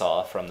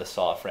Jigsaw from the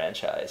Saw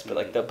franchise.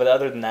 But but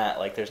other than that,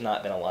 like there's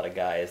not been a lot of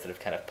guys that have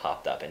kind of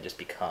popped up and just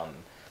become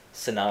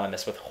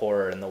synonymous with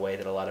horror in the way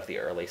that a lot of the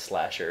early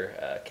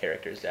slasher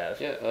characters have.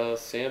 Yeah.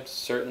 Sam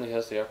certainly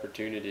has the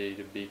opportunity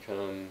to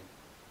become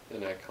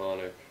an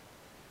iconic.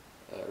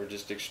 Or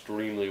just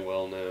extremely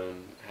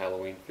well-known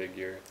Halloween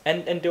figure.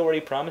 And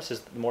Doherty promises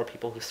the more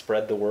people who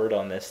spread the word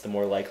on this, the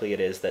more likely it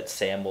is that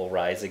Sam will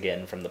rise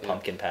again from the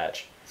pumpkin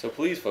patch. So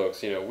please,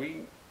 folks,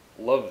 we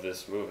love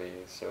this movie.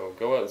 So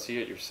go out and see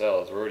it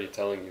yourselves. We're already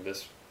telling you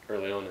this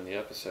early on in the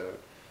episode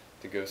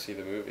to go see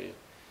the movie.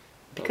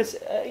 Because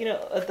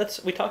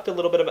we talked a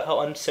little bit about how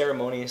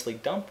unceremoniously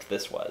dumped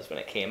this was when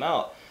it came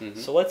out. Mhm.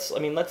 So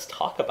let's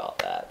talk about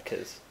that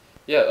because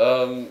Yeah.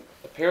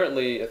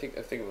 Apparently, I think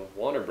it was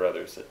Warner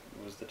Brothers that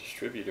was the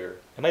distributor.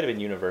 it might have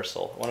been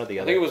Universal, one or the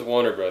I other. think it was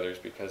Warner Brothers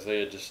because they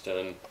had just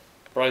done.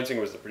 Bryan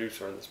Singer was the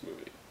producer on this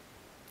movie,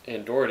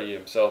 and Doherty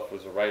himself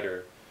was a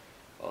writer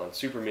on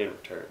Superman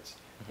Returns,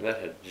 and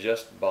that had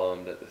just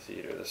bombed at the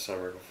theater the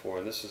summer before,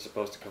 and this was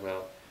supposed to come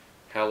out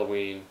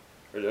Halloween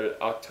or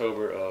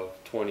October of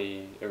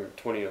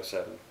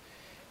 2007,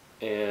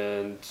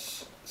 and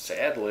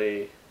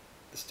sadly,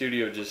 the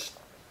studio just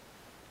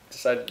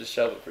decided to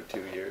shelve it for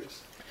 2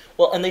 years.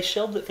 Well, and they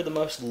shelved it for the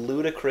most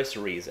ludicrous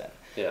reason.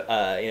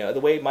 Yeah. The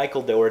way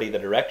Michael Dougherty, the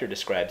director,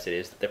 describes it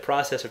is that the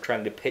process of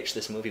trying to pitch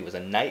this movie was a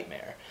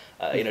nightmare.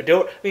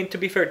 To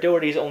be fair,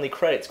 Dougherty's only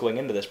credits going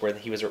into this were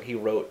that he was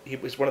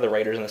one of the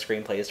writers on the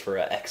screenplays for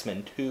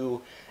X-Men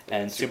 2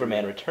 and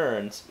Superman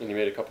Returns. And he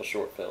made a couple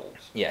short films.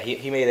 Yeah,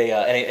 he made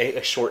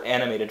a short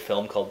animated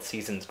film called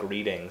Season's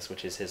Greetings,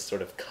 which is his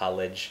sort of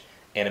college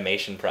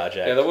animation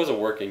project. Yeah, that was a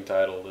working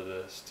title to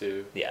this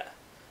too. Yeah,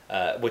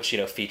 which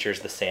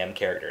features the Sam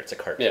character. It's a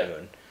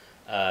cartoon.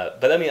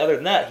 But I mean, other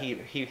than that,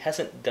 he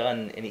hasn't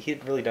done he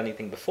hadn't really done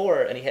anything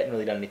before, and he hadn't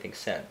really done anything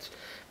since.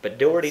 But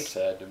Dougherty, It's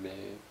sad to me.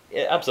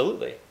 yeah,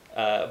 absolutely.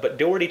 But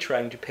Dougherty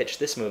trying to pitch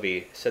this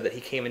movie said that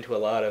he came into a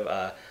lot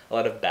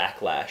of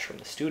backlash from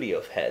the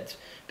studio heads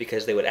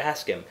because they would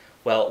ask him,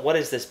 well, what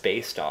is this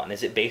based on?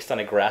 Is it based on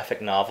a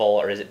graphic novel,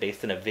 or is it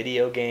based on a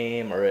video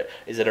game, or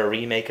is it a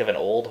remake of an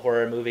old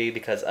horror movie?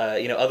 Because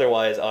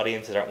otherwise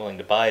audiences aren't willing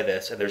to buy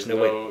this, and there's no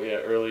way.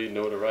 Early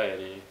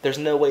notoriety. There's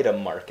no way to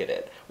market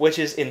it, which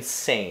is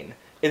insane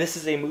this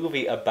is a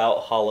movie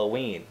about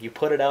Halloween. You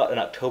put it out on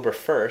October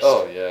 1st.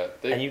 Oh yeah,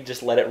 and you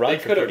just let it run They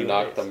for could have 31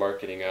 knocked days. the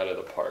marketing out of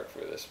the park for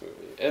this movie,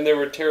 and they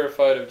were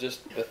terrified of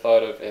just the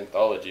thought of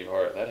anthology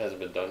horror. That hasn't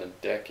been done in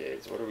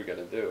decades. What are we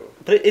gonna do?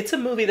 But it's a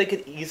movie that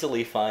could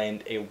easily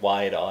find a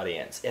wide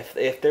audience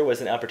if there was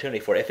an opportunity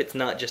for it. If it's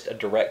not just a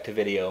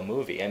direct-to-video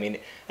movie. I mean,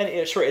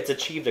 and sure, it's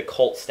achieved a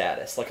cult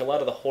status. Like a lot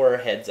of the horror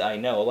heads I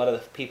know, a lot of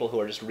the people who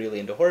are just really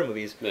into horror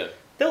movies, Yeah.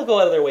 they'll go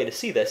out of their way to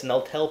see this and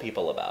they'll tell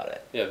people about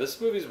it. Yeah, this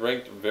movie's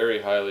ranked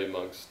very highly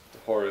amongst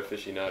horror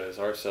aficionados,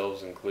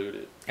 ourselves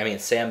included. I mean,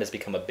 Sam has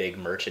become a big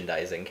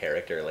merchandising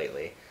character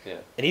lately. Yeah.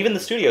 And even the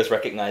studios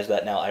recognize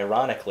that now,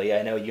 ironically.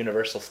 I know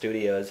Universal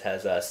Studios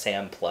has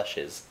Sam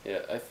plushes.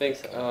 Yeah, I think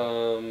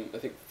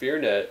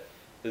FearNet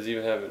is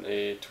even having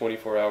a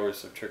 24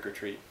 hours of trick or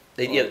treat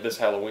this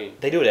Halloween.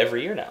 They do it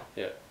every year now.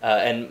 Yeah.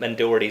 And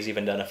Doherty's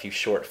even done a few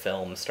short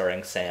films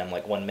starring Sam,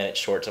 like 1-minute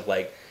shorts of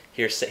like,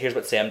 here's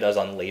what Sam does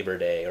on Labor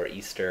Day or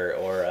Easter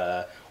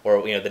or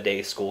the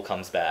day school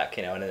comes back,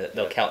 and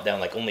they'll count down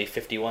like only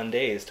 51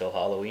 days till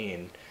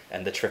Halloween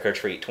and the trick or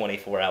treat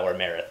 24-hour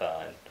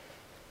marathon.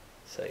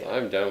 So yeah.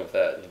 I'm down with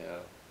that,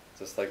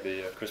 just like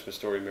the Christmas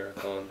Story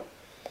marathon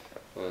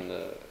on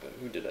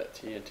who did that,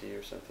 TNT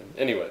or something.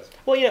 Anyways.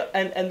 Well,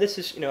 and this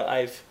is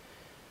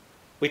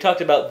we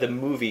talked about the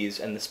movies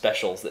and the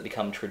specials that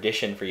become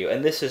tradition for you,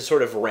 and this is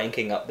sort of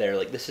ranking up there.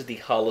 Like, this is the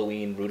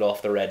Halloween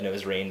Rudolph the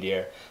Red-Nosed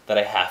Reindeer that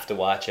I have to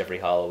watch every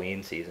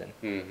Halloween season.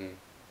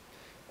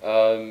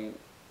 Mm-hmm.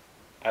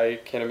 I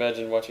can't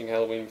imagine watching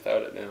Halloween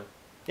without it now.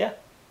 Yeah.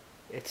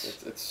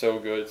 It's so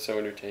good, so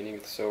entertaining,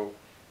 it's so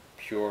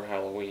pure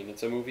Halloween.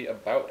 It's a movie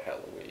about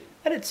Halloween.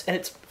 And it's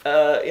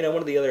one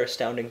of the other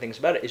astounding things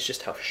about it is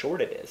just how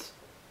short it is.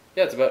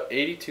 Yeah, it's about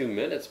 82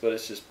 minutes, but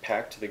it's just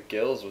packed to the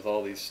gills with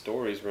all these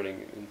stories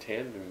running in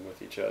tandem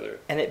with each other.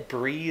 And it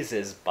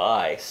breezes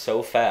by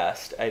so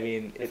fast. I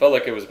mean... It felt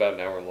like it was about an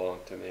hour long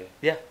to me.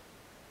 Yeah.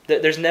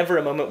 There's never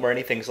a moment where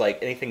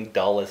anything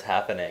dull is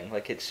happening.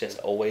 Like, it's just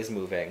always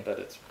moving. But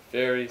it's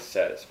very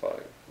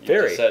satisfying. You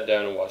Very. just sat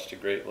down and watched a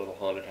great little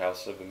haunted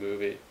house of a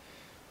movie.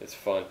 It's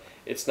fun.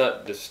 It's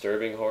not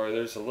disturbing horror.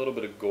 There's a little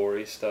bit of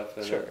gory stuff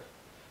in it.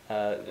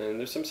 And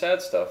there's some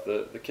sad stuff.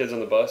 The kids on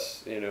the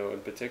bus,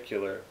 in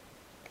particular.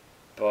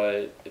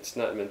 But it's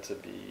not meant to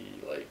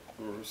be like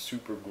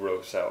super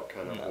gross out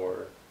kind of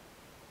horror.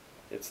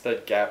 It's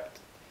that gap.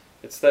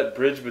 It's that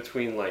bridge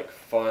between like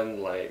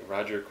fun, like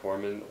Roger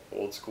Corman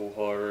old school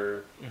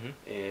horror,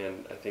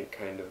 and I think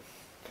kind of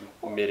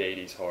mid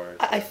 '80s horror.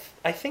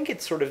 I think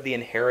it's sort of the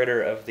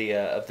inheritor of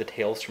the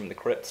Tales from the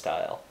Crypt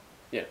style.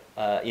 Yeah.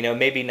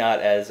 Maybe not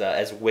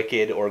as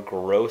wicked or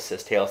gross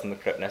as Tales from the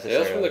Crypt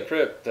necessarily. Tales from the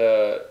Crypt,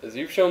 as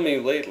you've shown me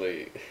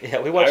lately, yeah,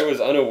 we watched. I was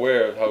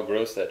unaware of how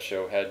gross that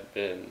show had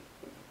been.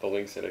 The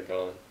links it had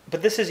gone.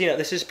 But this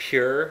is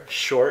pure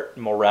short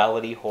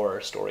morality horror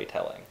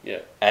storytelling. Yeah.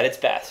 At its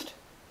best,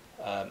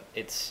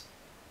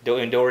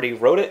 Doherty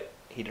wrote it,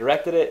 he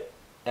directed it,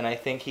 and I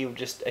think he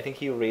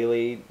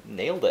really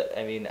nailed it.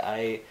 I mean,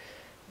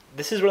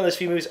 this is one of those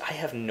few movies I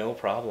have no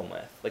problem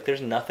with. Like,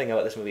 there's nothing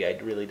about this movie I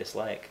really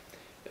dislike.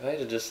 If I had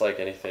to dislike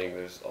anything,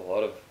 there's a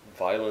lot of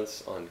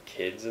violence on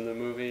kids in the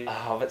movie.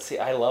 Oh, but see,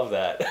 I love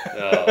that.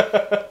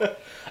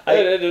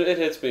 It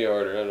hits me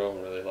harder. I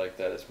don't really like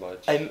that as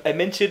much. I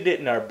mentioned it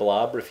in our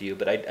Blob review,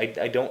 but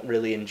I don't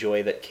really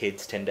enjoy that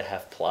kids tend to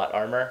have plot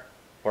armor.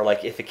 Or,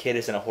 like, if a kid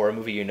is in a horror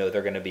movie,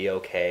 they're going to be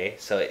okay.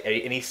 So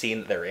any scene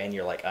that they're in,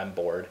 you're like, I'm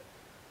bored.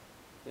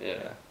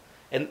 Yeah.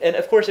 And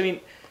of course, I mean,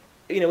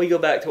 we go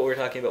back to what we were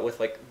talking about with,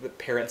 like, the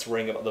parents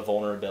worrying about the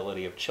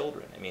vulnerability of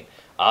children. I mean,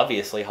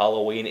 obviously,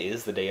 Halloween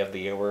is the day of the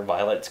year where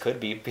violence could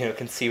be,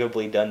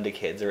 conceivably done to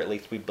kids, or at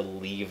least we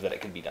believe that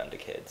it can be done to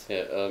kids.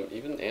 Yeah,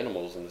 even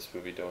animals in this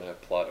movie don't have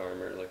plot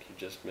armor, like you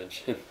just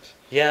mentioned.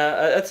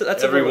 Yeah, that's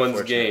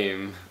everyone's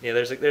game. Yeah,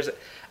 there's I'm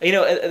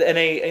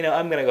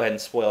gonna go ahead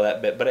and spoil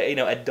that bit, but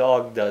a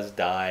dog does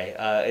die.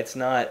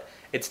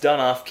 It's done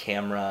off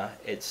camera.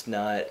 It's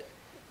not.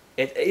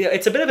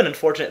 It's a bit of an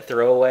unfortunate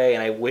throwaway,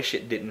 and I wish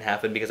it didn't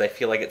happen because I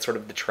feel like it sort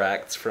of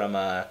detracts from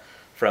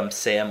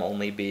Sam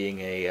only being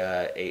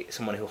a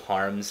someone who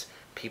harms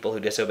people who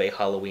disobey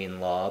Halloween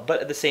law.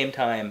 But at the same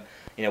time,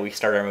 we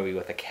start our movie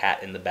with a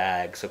cat in the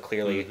bag, so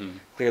clearly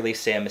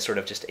Sam is sort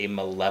of just a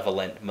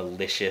malevolent,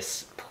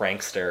 malicious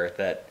prankster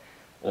that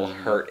will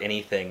hurt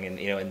anything, in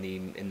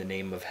the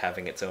name of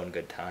having its own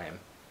good time.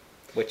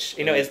 Which,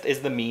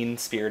 is the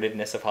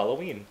mean-spiritedness of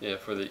Halloween. Yeah,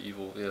 for the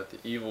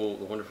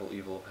wonderful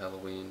evil of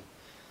Halloween.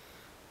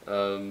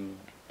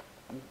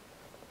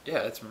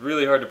 It's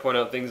really hard to point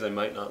out things I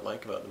might not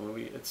like about the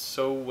movie. It's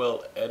so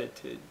well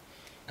edited.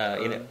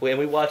 And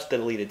we watched the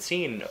deleted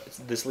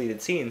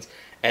scenes,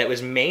 and it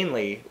was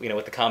mainly,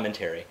 with the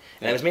commentary,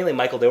 and it was mainly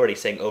Michael Dougherty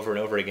saying over and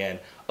over again,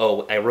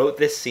 "Oh, I wrote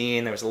this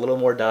scene. There was a little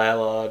more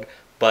dialogue,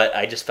 but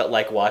I just felt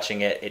like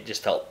watching it. It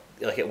just felt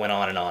like it went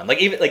on and on. Like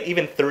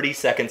even 30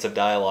 seconds of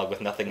dialogue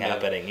with nothing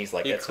happening. He's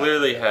like, he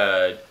clearly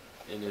had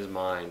in his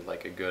mind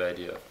like a good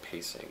idea of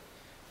pacing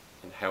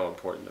and how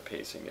important the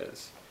pacing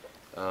is.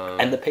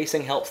 And the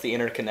pacing helps the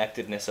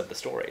interconnectedness of the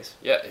stories.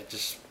 Yeah,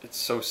 it's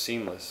so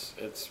seamless.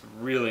 It's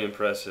really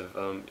impressive.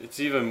 It's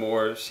even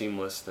more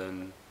seamless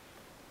than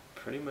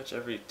pretty much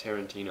every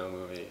Tarantino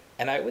movie.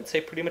 And I would say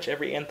pretty much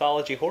every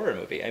anthology horror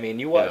movie. I mean,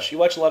 you watch a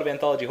lot of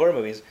anthology horror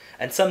movies,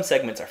 and some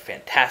segments are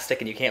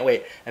fantastic and you can't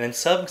wait, and then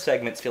some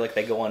segments feel like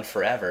they go on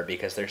forever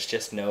because there's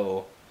just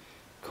no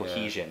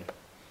cohesion.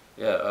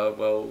 Yeah,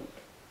 well,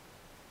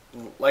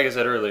 like I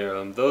said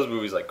earlier, those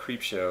movies like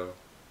Creepshow,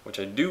 which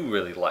I do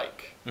really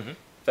like,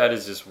 that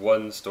is just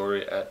one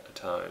story at a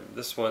time.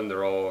 This one,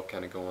 they're all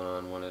kind of going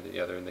on one at the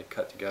other, and they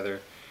cut together.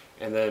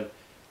 And then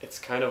it's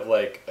kind of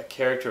like a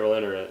character will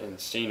enter in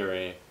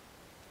scenery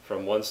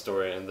from one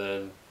story, and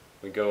then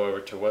we go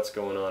over to what's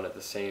going on at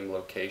the same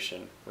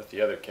location with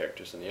the other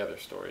characters in the other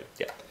story.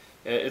 Yeah.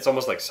 And it's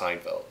almost like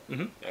Seinfeld,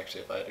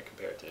 actually, if I had to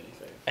compare it to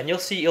anything. And you'll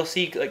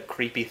see like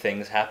creepy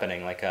things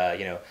happening, like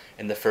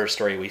in the first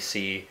story we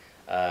see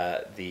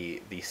the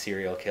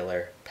serial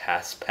killer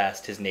pass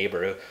past his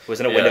neighbor who was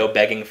in a window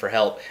begging for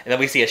help, and then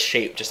we see a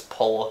shape just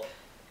pull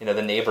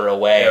the neighbor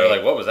away. Yeah, we're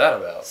like, what was that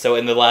about? So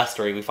in the last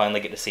story, we finally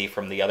get to see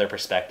from the other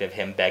perspective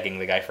him begging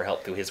the guy for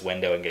help through his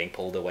window and getting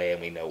pulled away,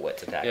 and we know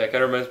what's attacking. Yeah, it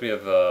kind of reminds me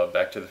of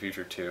Back to the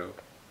Future 2,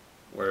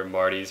 where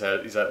Marty's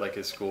he's at like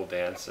his school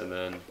dance, and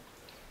then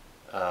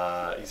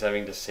he's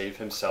having to save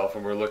himself,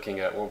 and we're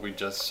looking at what we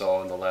just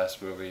saw in the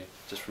last movie,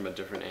 just from a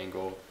different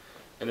angle,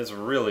 and it's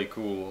really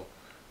cool.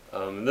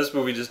 And this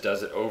movie just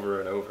does it over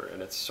and over,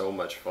 and it's so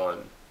much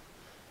fun.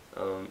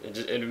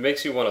 It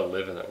makes you want to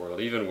live in that world,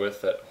 even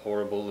with that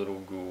horrible little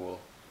ghoul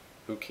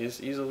who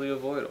is easily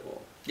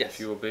avoidable if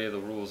you obey the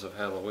rules of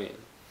Halloween.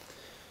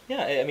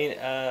 Yeah, I mean,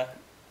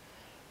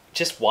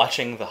 just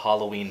watching the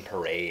Halloween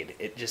parade,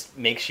 it just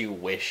makes you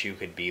wish you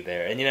could be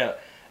there. And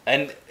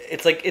and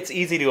it's like it's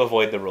easy to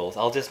avoid the rules.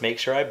 I'll just make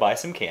sure I buy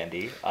some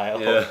candy.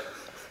 I'll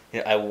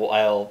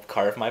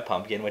carve my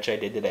pumpkin, which I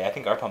did today. I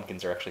think our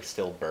pumpkins are actually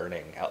still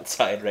burning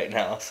outside right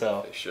now.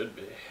 So they should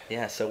be.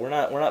 Yeah, so we're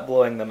not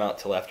blowing them out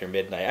till after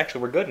midnight.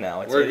 Actually, we're good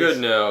now. We're good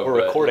now.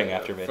 We're recording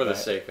after midnight. For the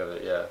sake of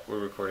it, yeah, we're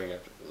recording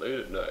after late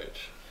at night.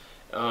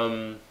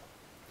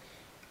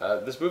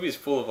 This movie is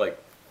full of like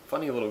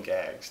funny little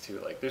gags too.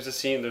 Like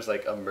there's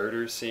like a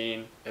murder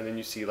scene, and then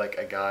you see like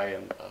a guy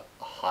in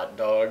a hot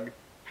dog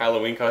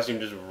Halloween costume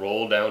just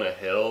roll down a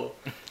hill,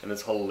 and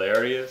it's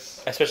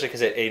hilarious. Especially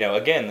because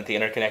again, the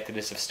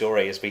interconnectedness of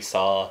stories. We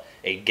saw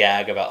a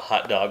gag about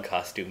hot dog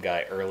costume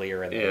guy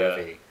earlier in the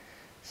movie,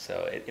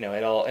 so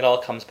it all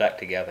comes back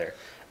together.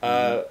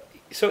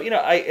 So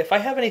if I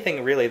have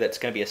anything really that's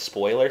going to be a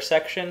spoiler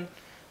section,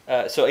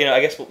 I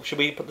guess should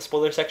we put the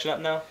spoiler section up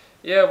now?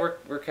 Yeah,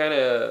 we're kind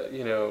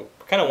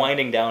of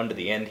winding down to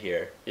the end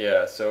here.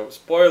 Yeah, so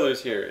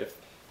spoilers here. If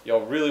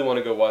y'all really want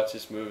to go watch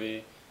this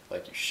movie,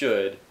 like you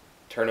should,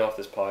 turn off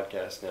this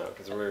podcast now,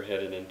 because we're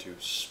headed into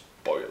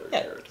spoiler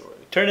territory.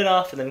 Turn it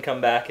off and then come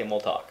back and we'll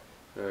talk.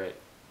 Alright.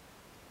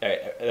 Alright,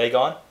 are they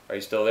gone? Are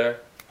you still there?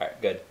 Alright,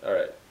 good.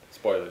 Alright,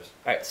 spoilers.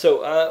 Alright,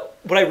 so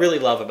what I really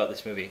love about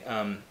this movie,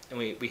 and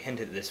we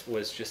hinted at this,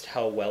 was just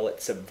how well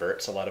it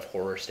subverts a lot of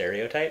horror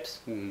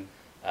stereotypes. Mm-hmm.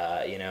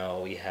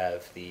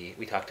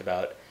 We talked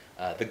about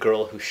the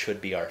girl who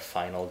should be our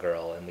final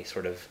girl, and we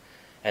sort of,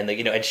 and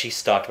she's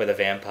stalked by the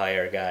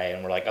vampire guy,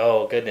 and we're like,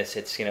 oh goodness,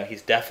 it's,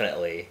 he's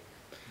definitely.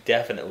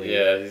 Yeah,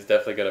 he's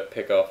definitely gonna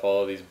pick off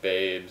all of these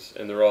babes,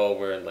 and they're all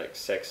wearing like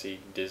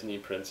sexy Disney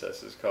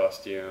princesses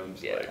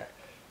costumes. Yeah. Like,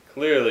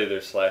 clearly they're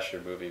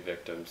slasher movie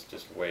victims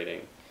just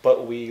waiting.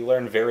 But we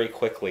learn very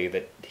quickly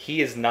that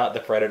he is not the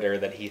predator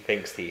that he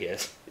thinks he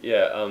is.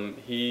 Yeah,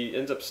 he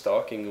ends up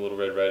stalking Little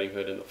Red Riding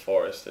Hood in the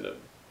forest in a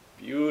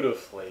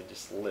beautifully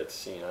just lit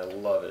scene. I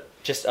love it.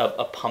 Just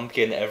a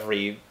pumpkin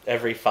every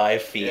 5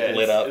 feet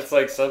lit up. It's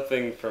like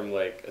something from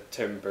like a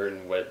Tim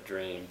Burton wet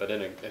dream, but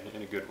in a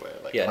good way,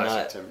 like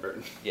classic Tim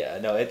Burton. Yeah,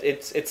 no,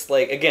 it's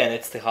like, again,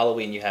 it's the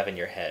Halloween you have in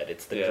your head.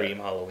 It's the dream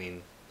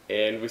Halloween.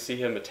 And we see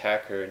him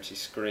attack her, and she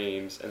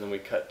screams, and then we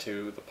cut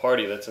to the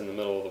party that's in the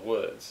middle of the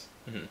woods.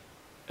 Mm-hmm.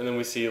 And then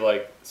we see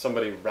like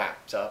somebody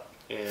wrapped up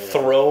and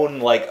thrown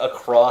like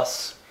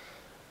across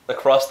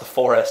the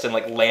forest and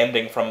like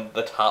landing from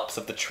the tops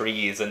of the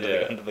trees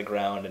into the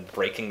ground and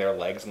breaking their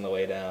legs on the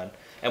way down.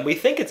 And we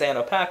think it's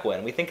Anna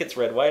Paquin. We think it's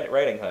Red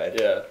Riding Hood.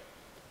 Yeah,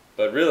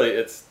 but really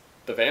it's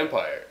the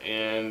vampire.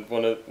 And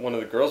one of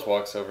the girls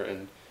walks over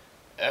and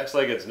acts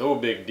like it's no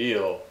big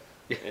deal,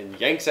 and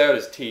yanks out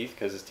his teeth,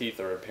 because his teeth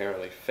are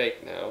apparently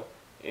fake now,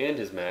 and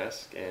his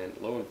mask. And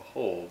lo and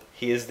behold,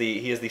 he is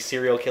the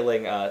serial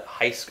killing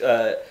high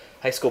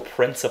school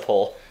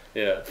principal.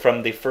 Yeah.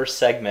 From the first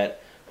segment,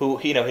 who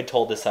had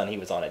told his son he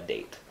was on a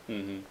date.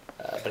 Mm-hmm.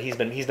 But he's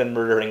been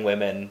murdering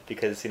women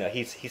because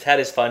he's had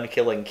his fun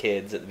killing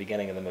kids at the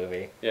beginning of the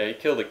movie. Yeah, he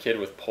killed a kid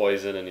with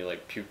poison, and he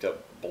like puked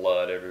up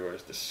blood everywhere.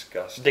 It's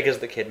disgusting. Because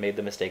the kid made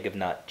the mistake of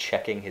not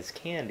checking his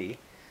candy.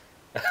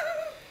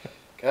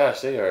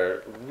 Gosh, they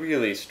are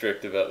really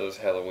strict about those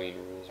Halloween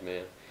rules,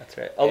 man. That's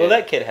right. Although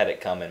that kid had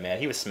it coming, man.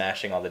 He was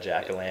smashing all the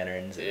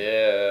jack-o'-lanterns.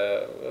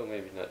 Yeah, well,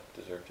 maybe not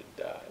deserve to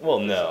die. Well,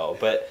 no,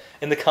 but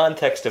in the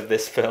context of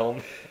this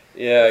film...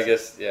 Yeah, I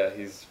guess,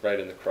 he's right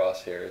in the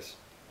crosshairs.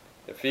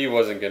 If he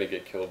wasn't gonna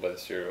get killed by the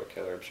serial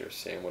killer, I'm sure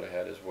Sam would have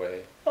had his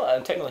way. Well,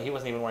 and technically, he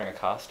wasn't even wearing a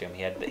costume.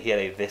 He had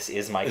a "This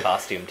is my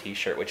costume"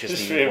 T-shirt, which is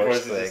Just the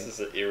worst reinforces thing. this is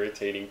an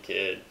irritating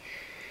kid.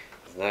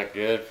 It's not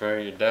good for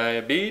your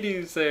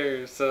diabetes,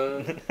 there,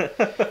 son.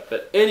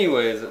 But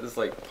anyways, at this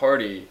like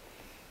party,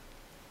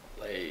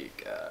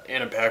 like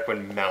Anna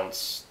Paquin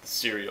mounts the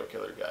serial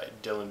killer guy,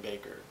 Dylan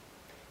Baker,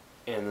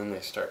 and then they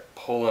start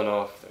pulling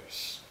off their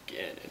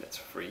skin, and it's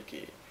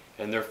freaky.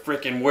 And they're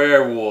freaking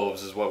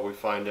werewolves, is what we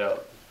find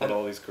out. What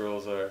all these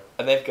girls are.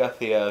 And they've got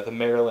the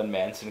Marilyn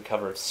Manson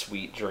cover of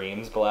 "Sweet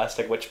Dreams"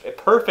 blasting, which it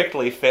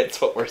perfectly fits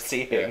what we're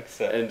seeing. Yeah.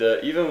 So. And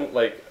even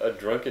like a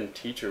drunken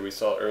teacher we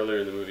saw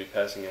earlier in the movie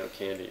passing out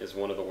candy is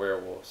one of the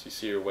werewolves. You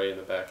see her way in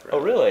the background. Oh,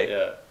 really?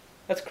 Yeah.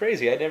 That's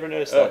crazy. I never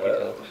noticed Oh, that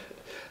well. detail.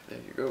 There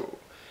you go.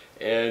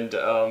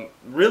 And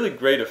really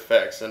great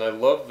effects, and I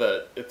love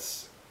that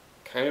it's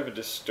kind of a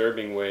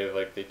disturbing way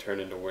like they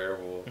turn into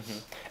werewolves. Mm-hmm.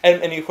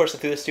 And of course,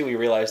 through this too, we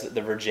realize that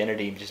the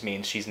virginity just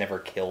means she's never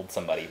killed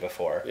somebody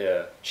before.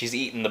 Yeah. She's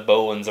eaten the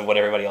bones of what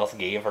everybody else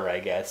gave her, I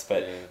guess,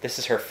 but Yeah. this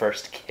is her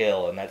first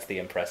kill, and that's the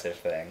impressive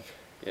thing.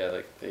 Yeah,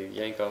 like they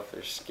yank off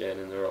their skin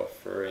and they're all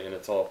furry, and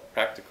it's all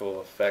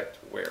practical effect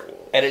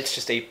werewolves. And it's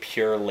just a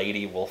pure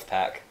lady wolf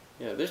pack.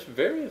 Yeah, there's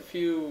very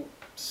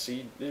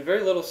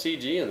little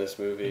CG in this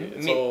movie. I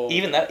It's mean, all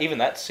even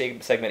that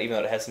segment, even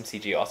though it has some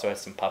CG, also has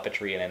some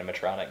puppetry and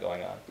animatronic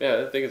going on.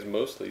 Yeah, I think it's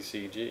mostly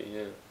CG.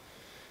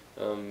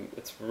 Yeah,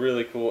 it's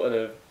really cool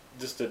and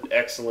just an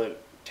excellent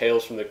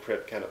Tales from the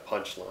Crypt kind of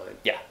punchline.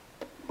 Yeah.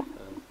 Um,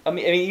 I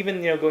mean,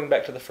 even going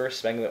back to the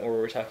first segment where we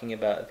were talking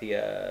about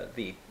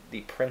the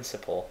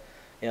principle,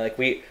 like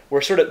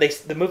we're sort of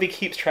the movie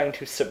keeps trying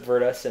to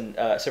subvert us and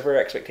subvert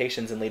our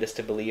expectations and lead us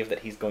to believe that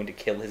he's going to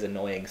kill his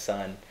annoying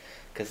son,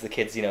 because the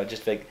kid's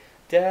just like,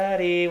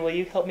 "Daddy, will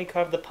you help me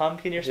carve the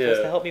pumpkin? You're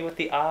supposed to help me with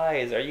the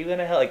eyes. Are you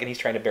gonna help?" And he's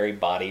trying to bury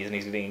bodies, and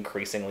he's getting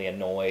increasingly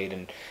annoyed,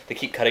 and they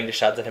keep cutting to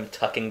shots of him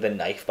tucking the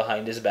knife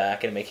behind his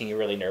back and making you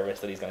really nervous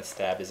that he's gonna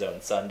stab his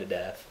own son to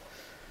death.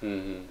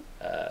 mm-hmm.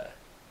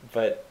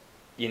 But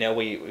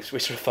we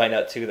sort of find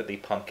out too that the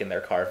pumpkin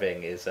they're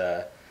carving is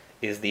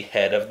the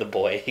head of the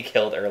boy he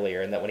killed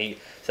earlier, and that when he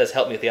says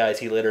 "help me with the eyes,"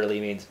 he literally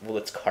means, "Well,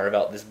 let's carve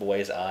out this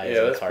boy's eyes." Yeah,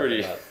 and that's carve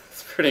pretty. them out.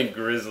 It's pretty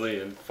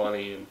grisly and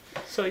funny and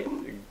So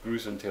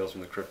gruesome Tales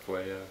from the Crypt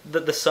way. Yeah.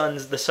 the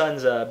son's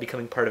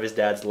becoming part of his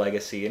dad's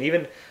legacy, and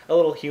even a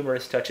little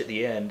humorous touch at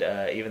the end.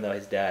 Even though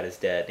his dad is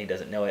dead and he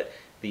doesn't know it,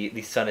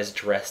 the son is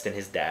dressed in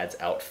his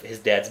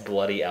dad's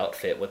bloody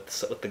outfit with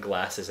the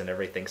glasses and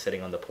everything,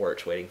 sitting on the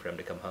porch waiting for him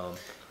to come home.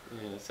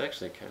 Yeah, it's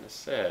actually kind of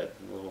sad,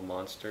 little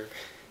monster.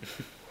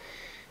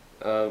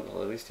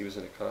 Well, at least he was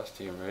in a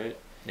costume, right?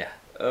 Yeah.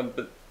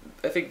 But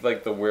I think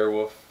like the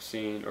werewolf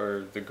scene,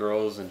 or the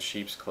girls in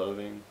sheep's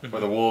clothing, or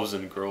the Mhm. wolves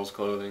in girls'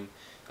 clothing.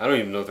 I don't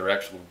even know if they're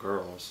actual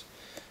girls.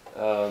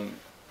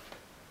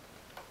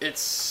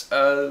 It's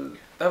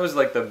that was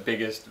like the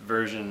biggest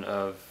version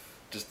of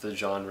just the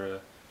genre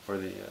or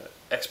the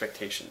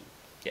expectation.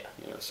 Yeah.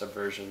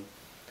 Subversion.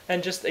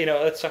 And just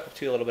let's talk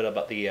too a little bit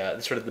about the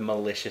sort of the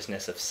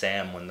maliciousness of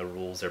Sam when the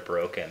rules are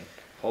broken.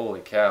 Holy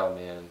cow,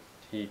 man!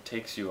 He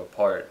takes you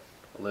apart,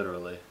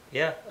 literally.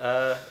 Yeah,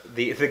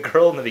 the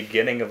girl in the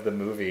beginning of the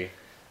movie.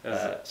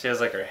 She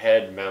has like her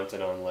head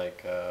mounted on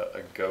like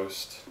a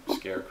ghost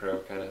scarecrow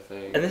kind of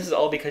thing. And this is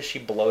all because she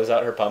blows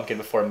out her pumpkin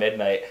before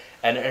midnight,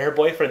 and her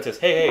boyfriend says,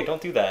 "Hey,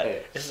 don't do that."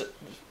 Hey,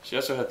 she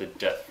also had the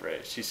death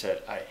phrase. She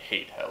said, "I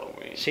hate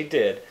Halloween." She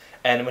did,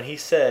 and when he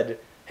said,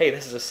 "Hey,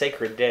 this is a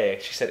sacred day,"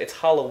 she said, "It's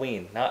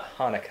Halloween, not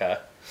Hanukkah.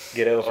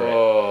 Get over it."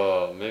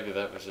 Oh, maybe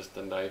that was just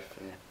the knife.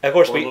 And Of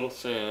course, poor little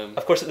Sam.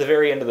 Of course, at the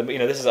very end of the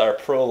this is our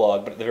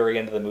prologue, but at the very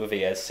end of the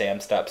movie, as Sam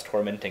stops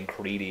tormenting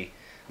Creedy,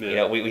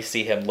 Yeah. we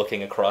see him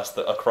looking across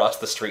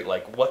the street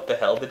like, "What the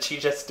hell did she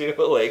just do?"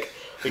 Like,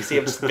 we see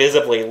him just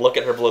visibly look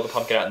at her blow the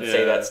pumpkin out and say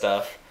Yeah. that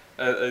stuff.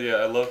 Yeah,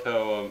 I love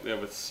how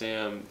with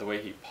Sam, the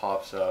way he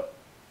pops up.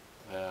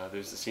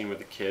 There's the scene with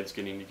the kids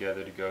getting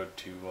together to go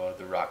to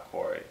the rock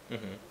quarry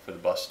Mm-hmm. for the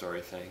bus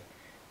story thing,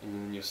 and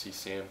then you'll see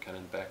Sam kind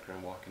of in the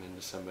background walking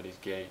into somebody's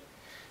gate.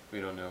 We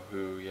don't know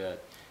who yet.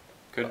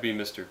 Could be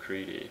Mr.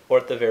 Creedy. Or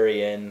at the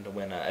very end,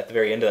 when at the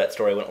very end of that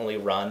story, when only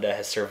Rhonda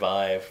has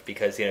survived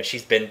because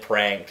she's been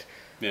pranked,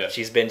 Yeah.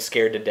 she's been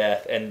scared to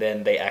death, and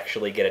then they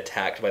actually get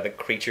attacked by the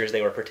creatures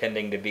they were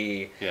pretending to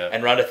be. Yeah.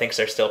 And Rhonda thinks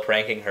they're still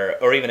pranking her,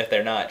 or even if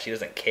they're not, she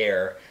doesn't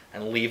care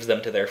and leaves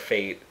them to their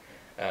fate.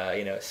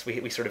 So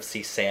we sort of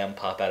see Sam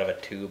pop out of a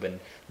tube and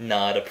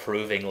nod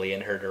approvingly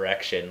in her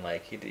direction,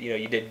 like, you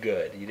did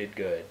good, you did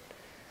good.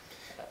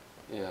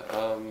 Yeah.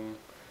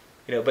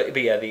 But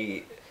yeah,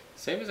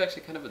 Sam is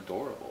actually kind of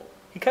adorable.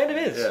 he kind of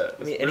is. Yeah,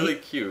 it's and really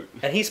cute.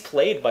 And he's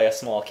played by a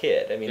small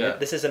kid. I mean, Yeah.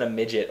 this isn't a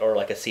midget or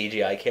like a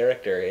CGI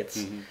character. It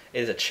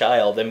is a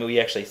child. I mean, we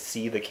actually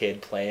see the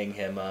kid playing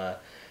him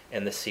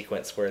in the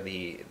sequence where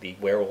the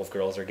werewolf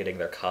girls are getting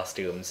their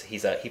costumes. He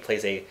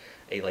plays a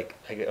I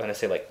want to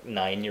say like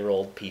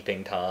 9-year-old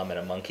peeping Tom in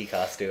a monkey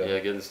costume. Yeah,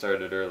 getting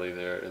started early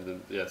there,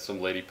 and then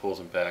some lady pulls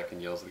him back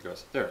and yells at the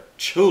girls, "There are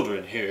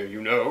children here,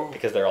 you know."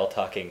 Because they're all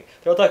talking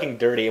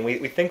dirty, and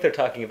we think they're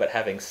talking about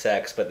having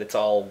sex, but it's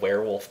all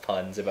werewolf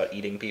puns about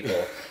eating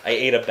people. I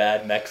ate a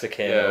bad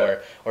Mexican, Yeah.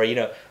 or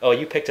oh,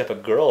 you picked up a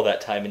girl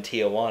that time in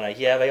Tijuana.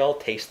 Yeah, they all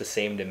taste the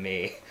same to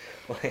me.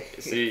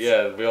 See,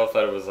 yeah, we all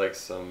thought it was like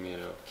some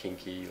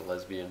kinky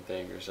lesbian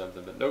thing or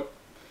something, but nope.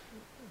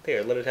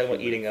 They're literally talking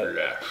about eating Flesh.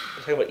 they're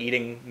talking about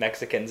eating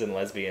Mexicans and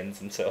lesbians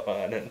and so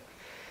on, and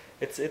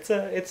it's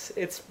the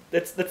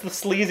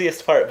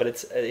sleaziest part, but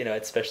it's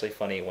it's especially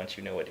funny once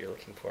you know what you're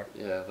looking for.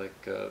 Yeah,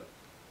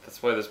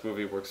 that's why this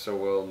movie works so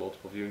well in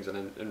multiple viewings,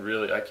 and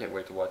really, I can't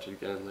wait to watch it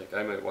again. Like,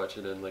 I might watch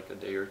it in like a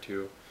day or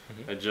two.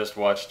 Mm-hmm. I just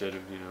watched it,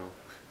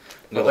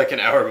 like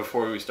an hour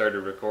before we started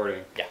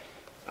recording. Yeah.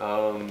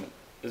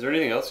 Is there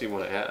anything else you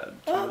want to add?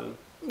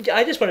 Yeah,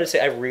 I just wanted to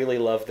say I really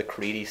love the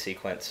Creedy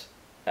sequence.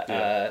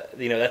 Yeah.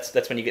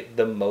 That's when you get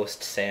the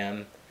most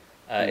Sam.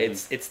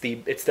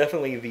 Mm-hmm. It's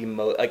definitely the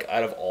most, like,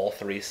 out of all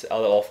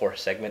four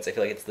segments. I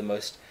feel like it's the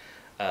most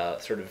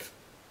sort of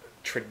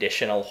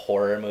traditional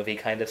horror movie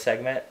kind of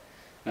segment.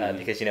 Mm-hmm.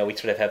 Because we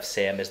sort of have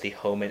Sam as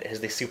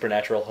the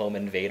supernatural home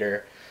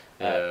invader.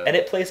 Yeah. And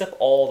it plays up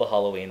all the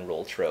Halloween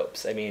rule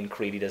tropes. I mean,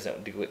 Creedy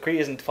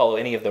doesn't follow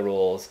any of the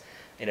rules.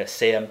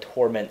 Sam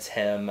torments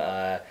him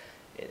in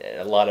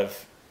a lot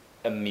of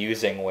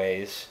amusing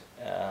ways.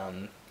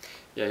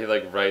 Yeah, he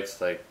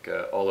writes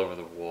all over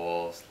the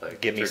walls,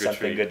 Give me trick or something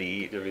treat. good to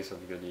eat. Give me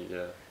something good to eat.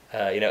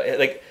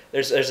 Yeah.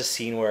 There's a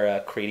scene where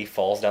Creedy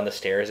falls down the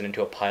stairs and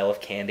into a pile of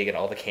candy, and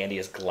all the candy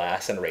is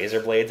glass and razor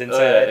blades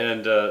inside.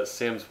 And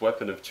Sam's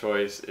weapon of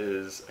choice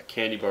is a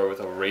candy bar with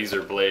a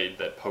razor blade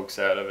that pokes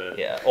out of it.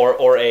 Yeah,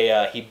 or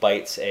he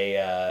bites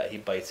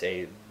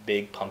a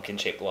big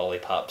pumpkin-shaped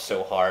lollipop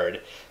so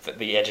hard that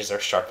the edges are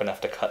sharp enough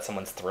to cut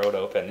someone's throat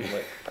open.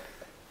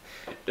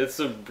 It's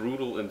some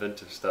brutal,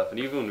 inventive stuff, and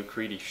even when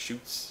Creedy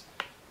shoots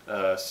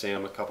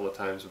Sam a couple of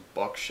times with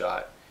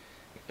buckshot,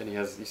 and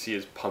you see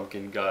his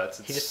pumpkin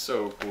guts. It's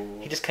so cool.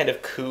 He just kind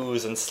of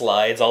coos and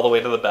slides all the way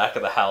to the back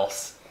of the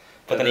house,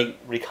 but then he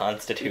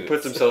reconstitutes. He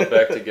puts himself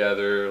back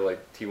together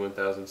like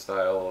T-1000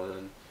 style,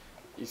 and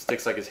he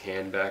sticks his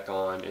hand back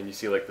on, and you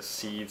see the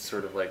seeds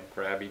sort of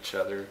grab each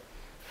other,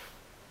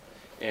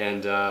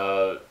 and.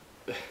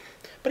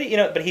 But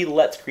he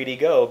lets Creedy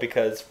go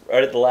because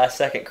right at the last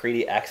second,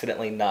 Creedy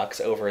accidentally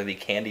knocks over the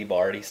candy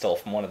bar he stole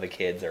from one of the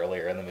kids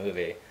earlier in the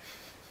movie,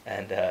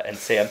 and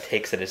Sam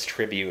takes it as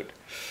tribute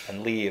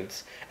and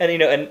leaves. And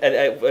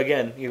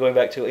again, going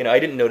back to I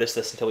didn't notice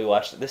this until we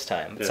watched it this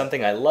time. But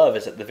something I love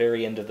is at the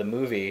very end of the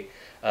movie,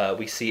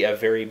 we see a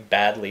very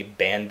badly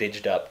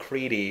bandaged up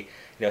Creedy,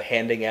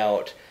 handing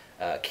out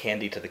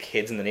candy to the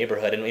kids in the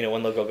neighborhood, and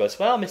one little girl goes,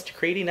 "Wow, Mr.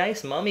 Creedy,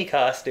 nice mummy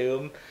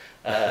costume."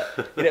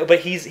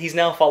 But he's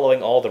now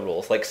following all the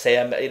rules. Like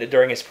Sam,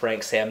 during his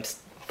prank, Sam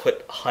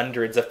put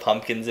hundreds of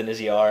pumpkins in his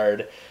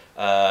yard.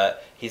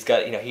 He's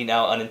got, he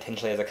now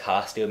unintentionally has a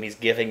costume. He's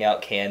giving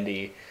out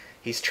candy.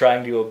 He's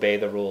trying to obey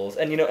the rules.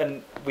 And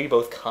and we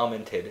both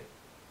commented,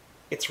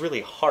 it's really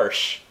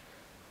harsh.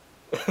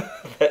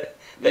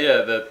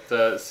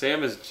 that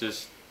Sam is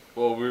just.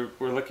 Well,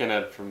 we're looking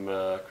at it from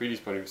Creedy's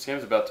point of view.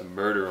 Sam's about to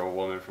murder a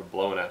woman for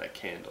blowing out a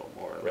candle,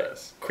 more or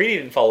less. Creedy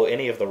didn't follow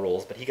any of the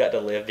rules, but he got to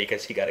live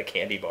because he got a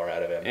candy bar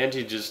out of him. And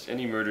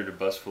he murdered a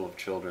bus full of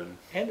children.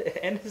 And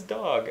his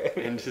dog.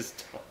 And his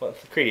dog. Well,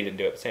 Creedy didn't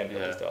do it, but Sam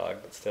killed his dog,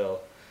 but still.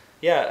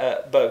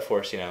 Yeah, but of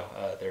course,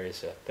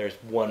 there's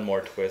one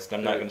more twist.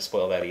 I'm not going to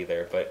spoil that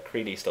either, but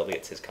Creedy still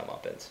gets his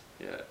comeuppance.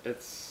 Yeah,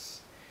 it's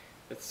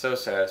so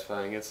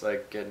satisfying. It's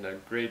like getting a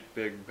great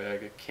big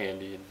bag of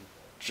candy and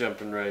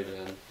jumping right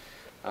in.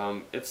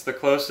 It's the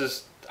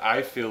closest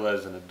I feel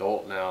as an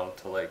adult now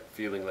to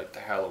feeling the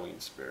Halloween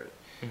spirit.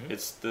 Mm-hmm.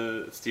 It's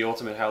the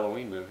ultimate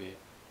Halloween movie.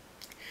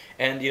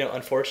 And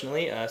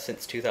unfortunately,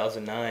 since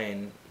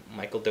 2009,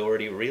 Michael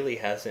Dougherty really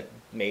hasn't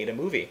made a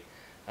movie.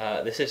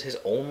 This is his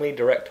only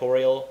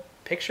directorial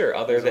picture,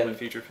 other than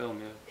feature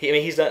film. Yeah,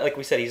 he's done, like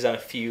we said, he's done a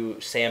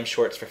few Sam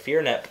shorts for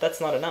FearNet, but that's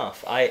not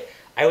enough.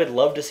 I would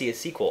love to see a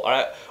sequel,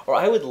 or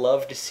I would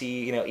love to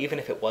see, even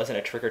if it wasn't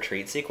a Trick or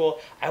Treat sequel,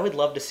 I would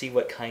love to see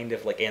what kind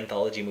of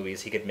anthology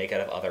movies he could make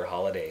out of other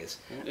holidays.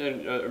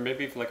 And or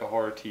maybe even a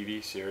horror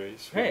TV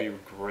series would be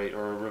great,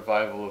 or a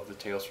revival of the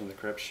Tales from the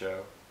Crypt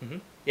show. Mm-hmm.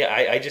 Yeah,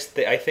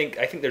 I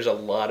think there's a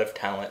lot of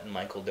talent in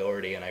Michael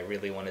Dougherty, and I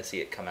really want to see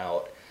it come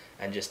out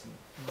and just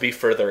be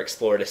further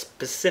explored,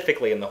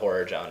 specifically in the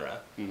horror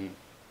genre. Mm-hmm.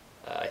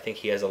 I think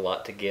he has a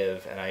lot to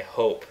give, and I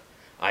hope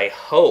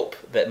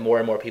that more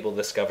and more people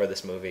discover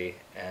this movie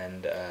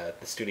and the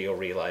studio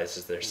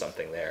realizes there's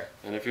something there.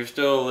 And if you're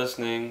still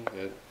listening,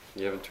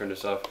 you haven't turned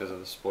us off because of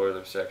the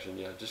spoiler section,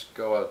 just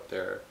go out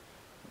there.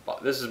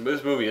 This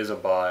movie is a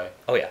buy.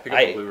 Oh yeah, pick up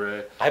a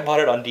Blu-ray. I bought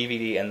it on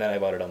DVD and then I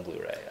bought it on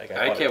Blu-ray.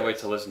 I can't wait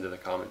to listen to the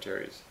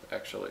commentaries.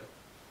 Actually,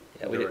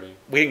 yeah, we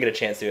didn't get a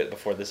chance to do it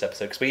before this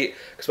episode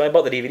because when I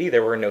bought the DVD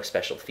there were no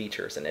special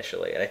features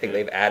initially, and I think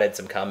they've added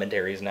some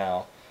commentaries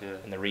now. Yeah.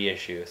 in the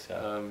reissue.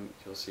 So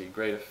You'll see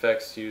great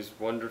effects used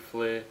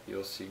wonderfully.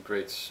 You'll see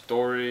great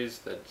stories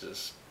that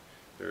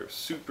they're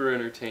super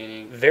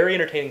entertaining. very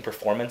entertaining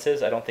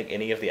performances. I don't think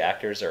any of the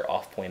actors are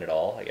off point at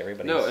all. Like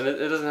everybody's. No, and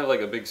it doesn't have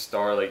like a big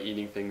star like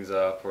eating things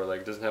up, or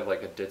like doesn't have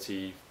like a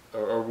ditzy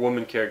or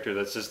woman character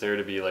that's just there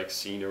to be like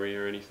scenery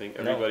or anything.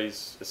 No.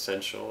 Everybody's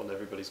essential and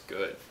everybody's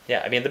good.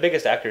 Yeah, I mean the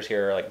biggest actors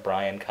here are like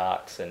Brian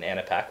Cox and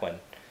Anna Paquin.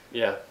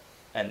 Yeah.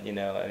 And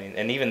I mean,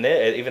 and even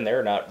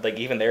they're not like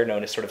even they're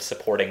known as sort of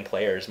supporting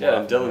players. More Yeah,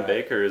 and often than Dylan not.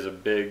 Baker is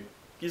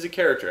he's a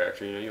character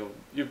actor.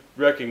 You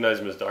recognize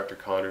him as Dr.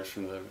 Connors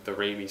from the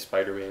Raimi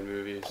Spider-Man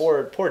movies.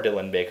 Poor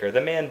Dylan Baker.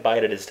 The man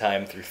bided his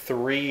time through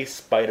 3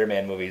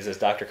 Spider-Man movies as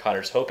Dr.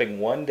 Connors, hoping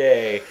one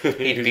day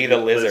he'd be the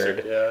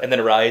lizard, yeah. and then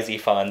Rise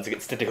Ifans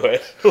gets to do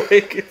it.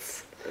 Like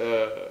it's.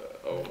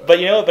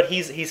 But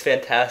he's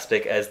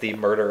fantastic as the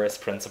murderous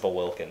Principal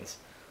Wilkins.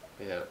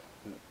 Yeah,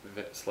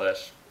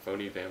 /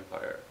 phony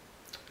vampire.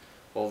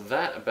 Well,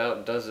 that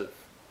about does it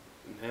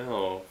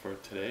now for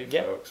today,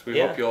 folks. We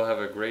hope you all have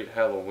a great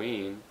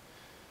Halloween.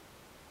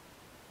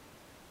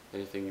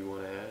 Anything you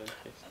want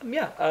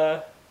to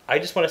add? I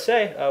just want to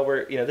say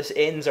this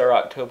ends our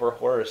October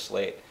horror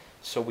slate,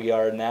 so we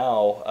are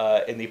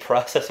now in the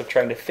process of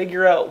trying to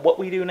figure out what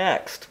we do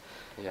next.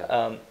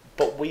 Yeah.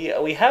 But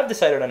we have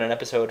decided on an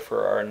episode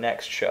for our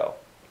next show.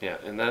 Yeah,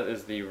 and that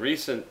is the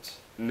recent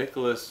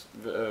Nicholas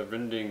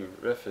Winding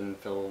Refn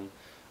film.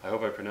 I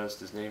hope I pronounced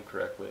his name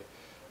correctly.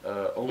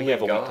 Only we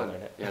have a God. week to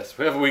learn it. Yes,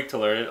 we have a week to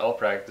learn it. I'll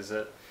practice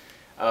it.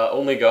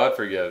 Only God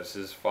Forgives,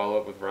 his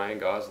follow-up with Ryan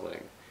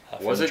Gosling.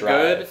 Was it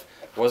good?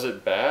 Was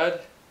it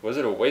bad? Was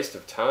it a waste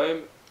of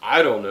time?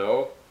 I don't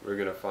know. We're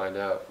going to find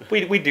out.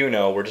 We do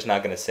know. We're just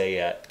not going to say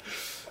yet.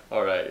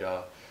 All right,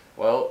 y'all.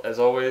 Well, as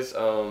always,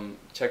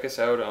 check us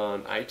out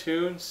on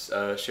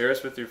iTunes. Share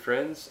us with your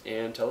friends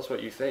and tell us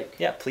what you think.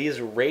 Yeah,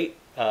 please write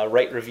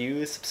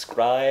reviews,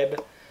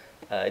 subscribe,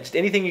 just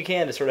anything you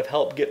can to sort of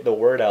help get the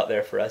word out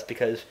there for us,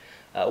 because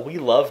we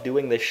love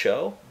doing this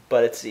show,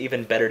 but it's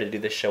even better to do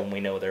this show when we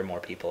know there are more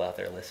people out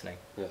there listening.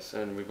 Yes,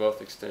 and we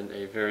both extend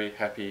a very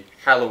happy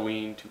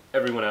Halloween to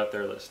everyone out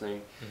there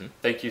listening. Mm-hmm.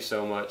 Thank you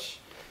so much.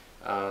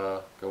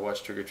 Go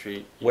watch Trick or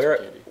Treat.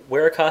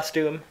 Wear a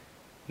costume,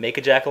 make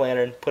a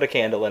jack-o'-lantern, put a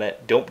candle in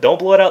it. Don't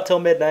blow it out till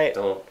midnight.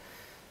 Don't.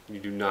 You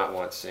do not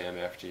want Sam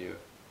after you.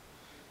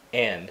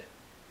 And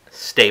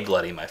stay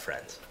bloody, my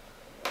friends.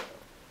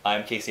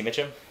 I'm Casey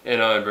Mitchum.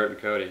 And I'm Burton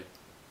Cody.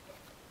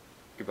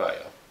 Goodbye,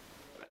 y'all.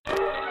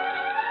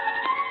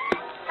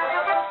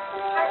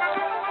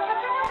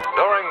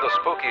 During the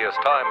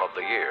spookiest time of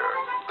the year,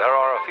 there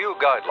are a few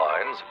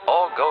guidelines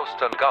all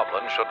ghosts and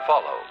goblins should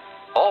follow.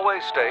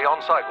 Always stay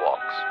on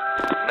sidewalks.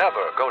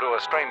 Never go to a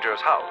stranger's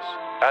house.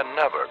 And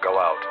never go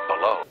out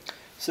alone.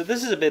 So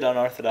this is a bit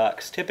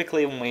unorthodox.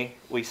 Typically when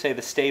we say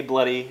the stay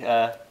bloody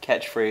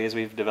catchphrase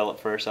we've developed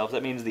for ourselves,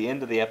 that means the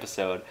end of the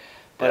episode.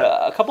 But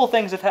a couple of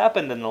things have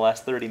happened in the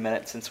last 30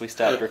 minutes since we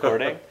stopped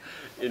recording.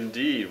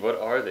 Indeed.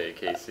 What are they,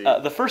 Casey?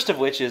 The first of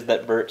which is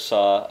that Bert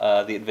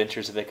saw The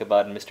Adventures of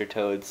Ichabod and Mr.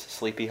 Toad's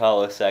Sleepy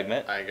Hollow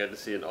segment. I got to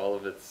see it in all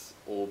of its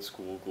old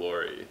school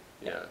glory.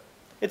 Yeah.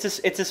 It's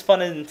as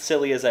fun and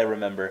silly as I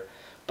remember.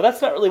 But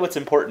that's not really what's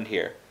important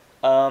here.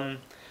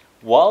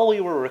 While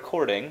we were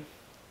recording...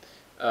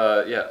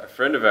 a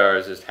friend of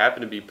ours just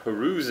happened to be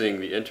perusing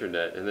the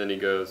internet, and then he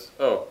goes,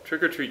 "Oh,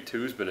 Trick or Treat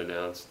 2's been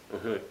announced."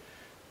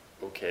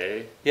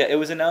 Okay. Yeah, it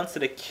was announced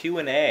at a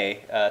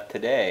Q&A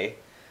today,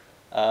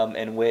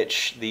 in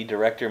which the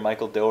director,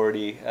 Michael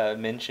Dougherty,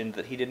 mentioned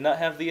that he did not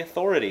have the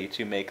authority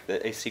to make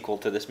a sequel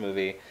to this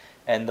movie,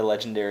 and the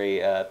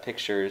Legendary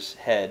Pictures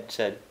head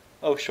said,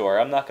 "Oh, sure,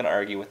 I'm not going to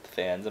argue with the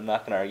fans, I'm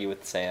not going to argue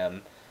with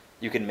Sam.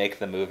 You can make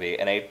the movie."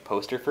 And a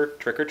poster for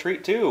Trick or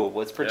Treat 2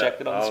 was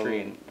projected on the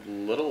screen.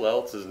 Little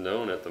else is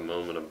known at the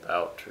moment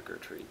about Trick or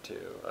Treat 2.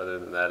 Other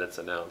than that, it's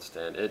announced,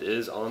 and it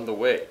is on the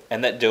way.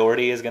 And that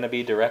Dougherty is going to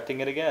be directing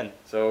it again.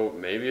 So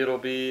maybe it'll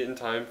be in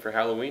time for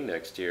Halloween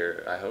next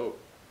year, I hope.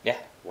 Yeah.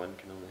 One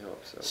can only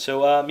hope.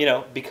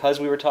 So, because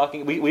we were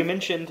talking, we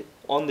mentioned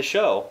on the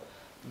show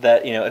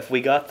that, if we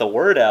got the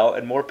word out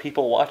and more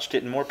people watched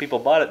it and more people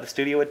bought it, the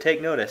studio would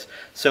take notice.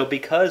 So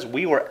because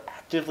we were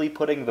actively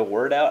putting the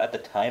word out at the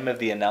time of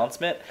the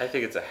announcement, I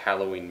think it's a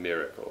Halloween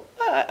miracle.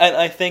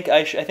 I think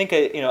I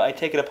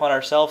take it upon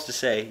ourselves to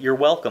say, you're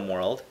welcome,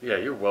 world. Yeah,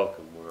 you're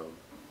welcome, world.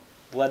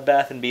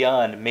 Bloodbath and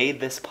Beyond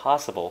made this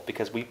possible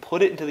because we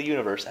put it into the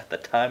universe at the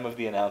time of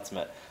the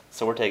announcement.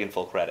 So we're taking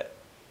full credit.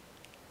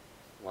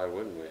 Why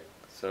wouldn't we?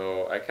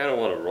 So I kind of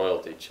want a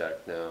royalty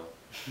check now.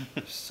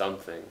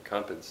 Something.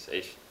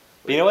 Compensation.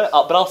 But you know what?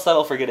 I'll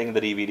settle for getting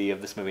the DVD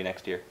of this movie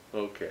next year.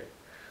 Okay.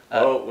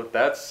 Well, with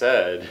that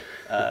said,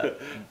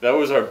 that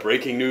was our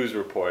breaking news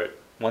report.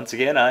 Once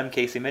again, I'm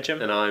Casey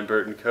Mitchum. And I'm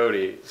Burton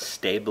Cody.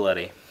 Stay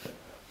bloody.